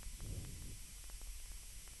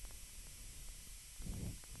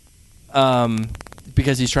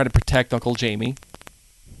 Because he's trying to protect Uncle Jamie.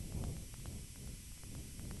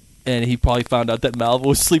 And he probably found out that Malva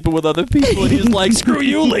was sleeping with other people, and he was like, "Screw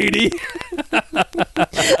you, lady!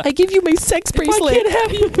 I give you my sex If I bracelet. can't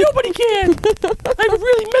have you, nobody can. I have a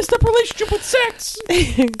really messed up relationship with sex."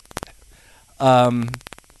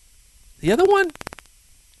 The other one,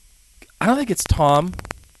 I don't think it's Tom.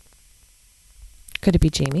 Could it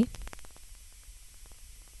be Jamie?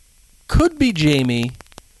 Could be Jamie,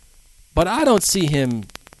 but I don't see him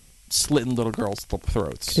slitting little girls'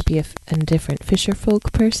 throats. Could it be a different fisher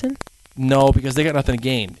folk person? No, because they got nothing to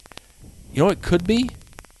gain. You know what it could be?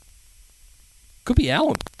 Could be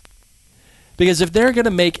Alan. Because if they're going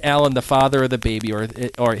to make Alan the father of the baby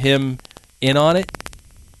or him in on it,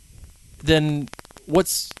 then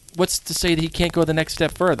what's to say that he can't go the next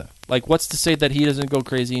step further? Like, what's to say that he doesn't go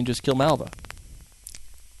crazy and just kill Malva?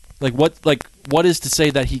 What is to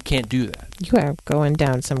say that he can't do that? You are going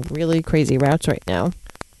down some really crazy routes right now.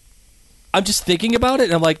 I'm just thinking about it,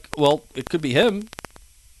 and I'm like, well, it could be him.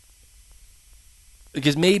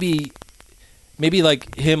 Because maybe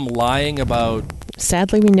like him lying about...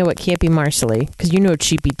 Sadly, we know it can't be Marcelly, because you know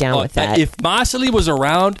she'd be down with that. If Marcelly was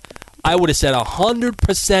around, I would have said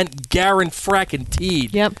 100%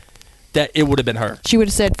 guaranteed Yep. that it would have been her. She would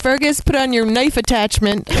have said, Fergus, put on your knife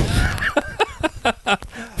attachment.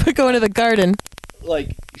 We're going to the garden.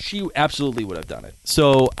 Like, she absolutely would have done it.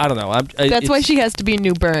 So, I don't know. That's why she has to be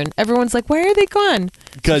New Bern. Everyone's like, why are they gone?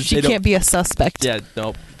 Because she can't be a suspect. Yeah,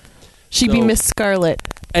 nope. She'd be Miss Scarlet.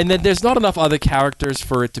 And then there's not enough other characters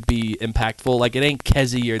for it to be impactful. Like, it ain't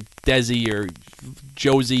Kezzy or Desi or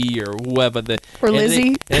Josie or whoever. Or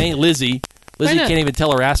Lizzie. It ain't Lizzie. Lizzie not? can't even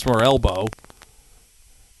tell her ass from her elbow.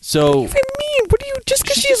 So... What do you mean? What do you... Just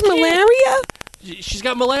because She she has just can't. malaria? She's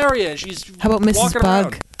got malaria, and she's How about Mrs. walking Bug?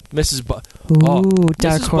 around. Mrs. Bug. Ooh,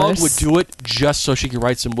 dark Mrs. horse. Bug would do it just so she could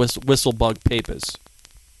write some whistle bug papers.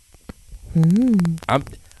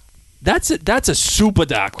 That's a super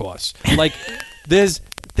dark horse. Like there's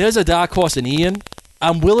a dark horse in Ian.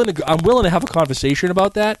 I'm willing to have a conversation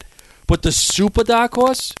about that. But the super dark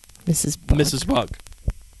horse, Mrs. Bug. Mrs. Bug.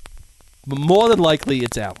 But more than likely,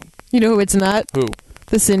 it's Alan. You know who it's not? Who?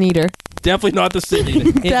 The Sin Eater. Definitely not the Sydney. He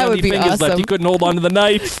ain't got would any be fingers left. awesome. He couldn't hold on to the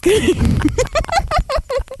knife.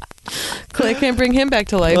 Clay can't bring him back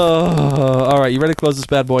to life. All right, you ready to close this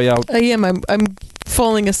bad boy out? I am. I'm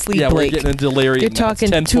falling asleep, Yeah, we're Blake. getting in delirium. You're now. It's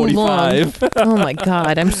talking too long. 10:45. Oh my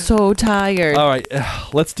God, I'm so tired. All right,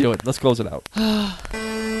 let's do it. Let's close it out.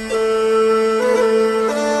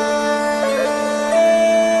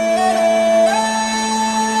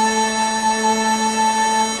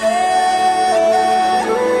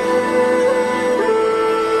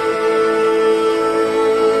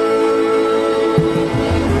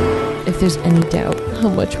 If there's any doubt how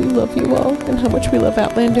much we love you all and how much we love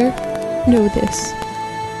Outlander, know this.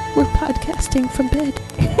 We're podcasting from bed,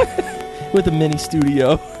 With a mini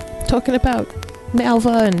studio. talking about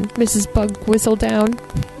Malva and Mrs. Bug Whistledown.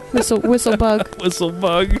 Whistlebug. Whistle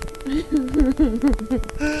bug.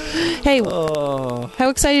 Hey, Oh. how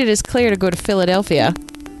excited is Claire to go to Philadelphia?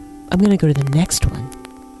 I'm going to go to the next one.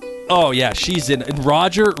 Oh, yeah, she's in. And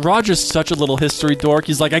Roger's such a little history dork.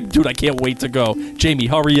 He's like, dude, I can't wait to go. Jamie,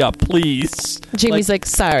 hurry up, please. Jamie's like,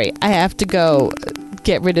 sorry, I have to go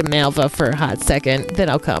get rid of Malva for a hot second, then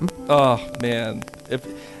I'll come. Oh man!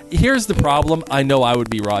 Here's the problem. I know I would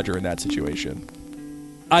be Roger in that situation.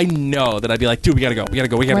 I know that I'd be like, dude, we gotta go.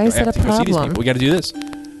 Why is that a Go see these problem? people. We gotta do this.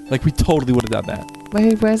 Like, we totally would have done that.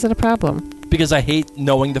 Why is that a problem? Because I hate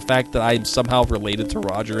knowing the fact that I'm somehow related to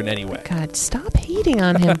Roger in any way. God, stop hating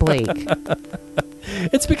on him, Blake.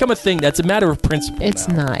 It's become a thing. That's a matter of principle. It's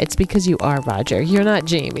now. not. It's because you are Roger. You're not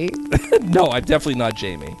Jamie. No, I'm definitely not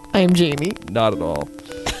Jamie. I am Jamie. Not at all.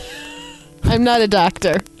 I'm not a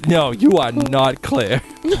doctor. No, you are not Claire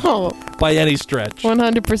No, by any stretch.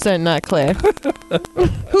 100% not Claire.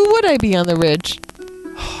 Who would I be on the ridge?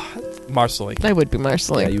 Marcelly. I would be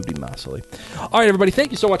Marcelly. Yeah, you'd be Marcelly. All right, everybody,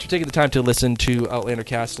 thank you so much for taking the time to listen to Outlander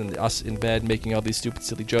Cast and us in bed making all these stupid,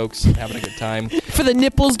 silly jokes and having a good time. For the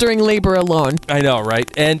nipples during labor alone. I know,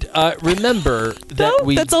 right? And remember that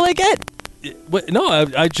No, that's all I get. No,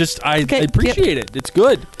 I Okay, appreciate it. It's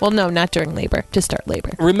good. Well, no, not during labor. To start labor.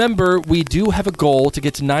 Remember, we do have a goal to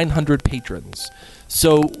get to 900 patrons.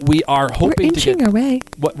 So we are hoping We're inching to get. our way.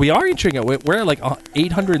 We are inching it. We're at like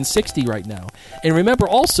 860 right now. And remember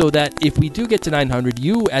also that if we do get to 900,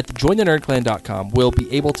 you at jointhenerdclan.com will be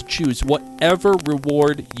able to choose whatever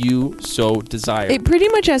reward you so desire. It pretty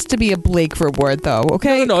much has to be a Blake reward, though,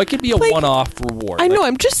 okay? No, it could be a Blake, one-off reward. I know,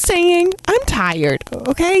 I'm just saying, I'm tired,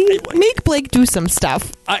 okay? Make Blake do some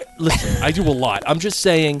stuff. Listen, I do a lot. I'm just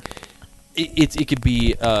saying it could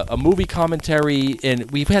be a movie commentary, and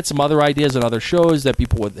we've had some other ideas on other shows that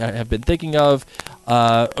people have been thinking of.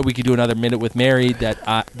 We could do another Minute with Mary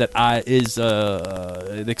that is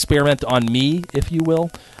an experiment on me, if you will.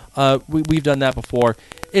 We've done that before.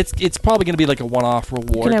 It's probably going to be like a one-off reward.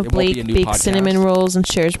 You can have It won't be Blake a new bake podcast. cinnamon rolls and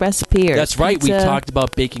shares recipe. Or That's right. We pizza. talked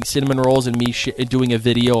about baking cinnamon rolls and me doing a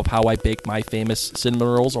video of how I bake my famous cinnamon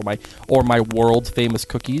rolls or my world famous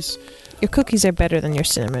cookies. Your cookies are better than your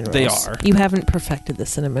cinnamon rolls. They are. You haven't perfected the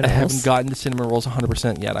cinnamon I rolls. haven't gotten the cinnamon rolls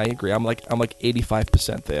 100% yet. I agree. I'm like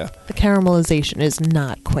 85% there. The caramelization is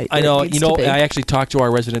not quite. I where know. it needs to be. I actually talked to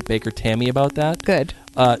our resident baker Tammy about that. Good.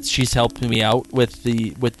 She's helped me out with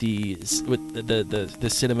the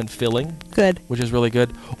cinnamon filling, Good. which is really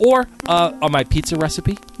good. Or on my pizza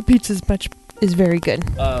recipe. Pizza's is very good.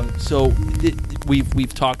 So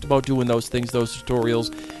we've talked about doing those things, those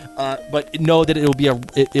tutorials. But know that it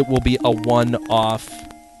will be a one-off.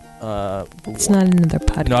 It's not another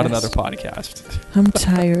podcast. Not another podcast. I'm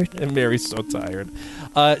tired. And Mary's so tired.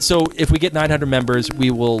 So if we get 900 members,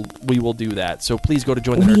 we will do that. So please go to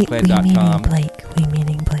jointhenerdclan.com. We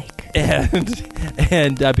meaning Blake.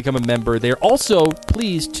 And become a member there. Also,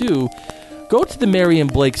 please too, go to the Mary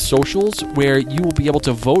and Blake socials where you will be able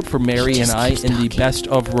to vote for Mary and I in the Best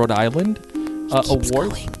of Rhode Island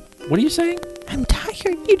award. What are you saying? I'm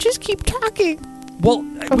tired. You just keep talking. Well,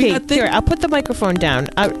 Okay, here, I'll put the microphone down.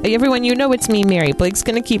 Everyone, you know it's me, Mary. Blake's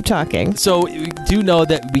going to keep talking. So do know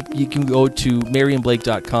that you can go to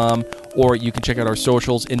maryandblake.com or you can check out our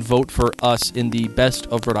socials and vote for us in the Best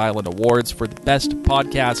of Rhode Island Awards for the Best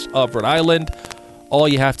Podcast of Rhode Island. All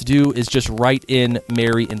you have to do is just write in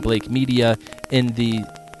Mary and Blake Media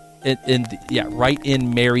write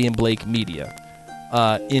in Mary and Blake Media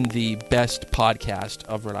in the Best Podcast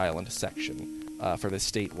of Rhode Island section for the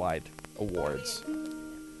statewide awards.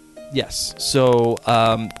 Yes, so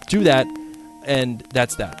do that, and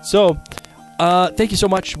that's that. So thank you so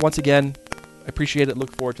much once again. I appreciate it.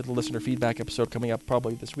 Look forward to the listener feedback episode coming up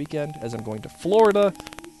probably this weekend as I'm going to Florida.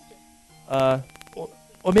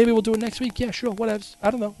 Or maybe we'll do it next week. Yeah, sure, whatever.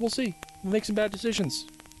 I don't know. We'll see. We'll make some bad decisions.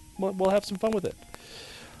 We'll have some fun with it.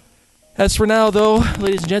 As for now, though,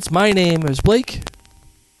 ladies and gents, my name is Blake.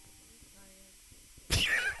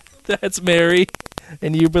 That's Mary.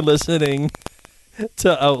 And you've been listening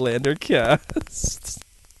to Outlander Cast.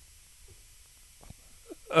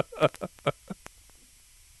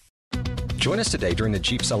 Join us today during the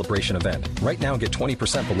Jeep Celebration event. Right now, get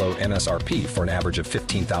 20% below MSRP for an average of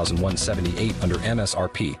 $15,178 under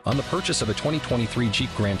MSRP on the purchase of a 2023 Jeep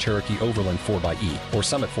Grand Cherokee Overland 4xE or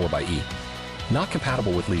Summit 4xE. Not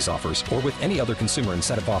compatible with lease offers or with any other consumer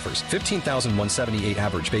incentive offers. $15,178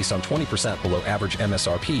 average based on 20% below average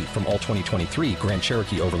MSRP from all 2023 Grand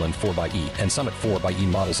Cherokee Overland 4xE and Summit 4xE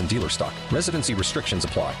models in dealer stock. Residency restrictions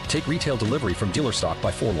apply. Take retail delivery from dealer stock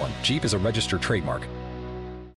by 4/1. Jeep is a registered trademark.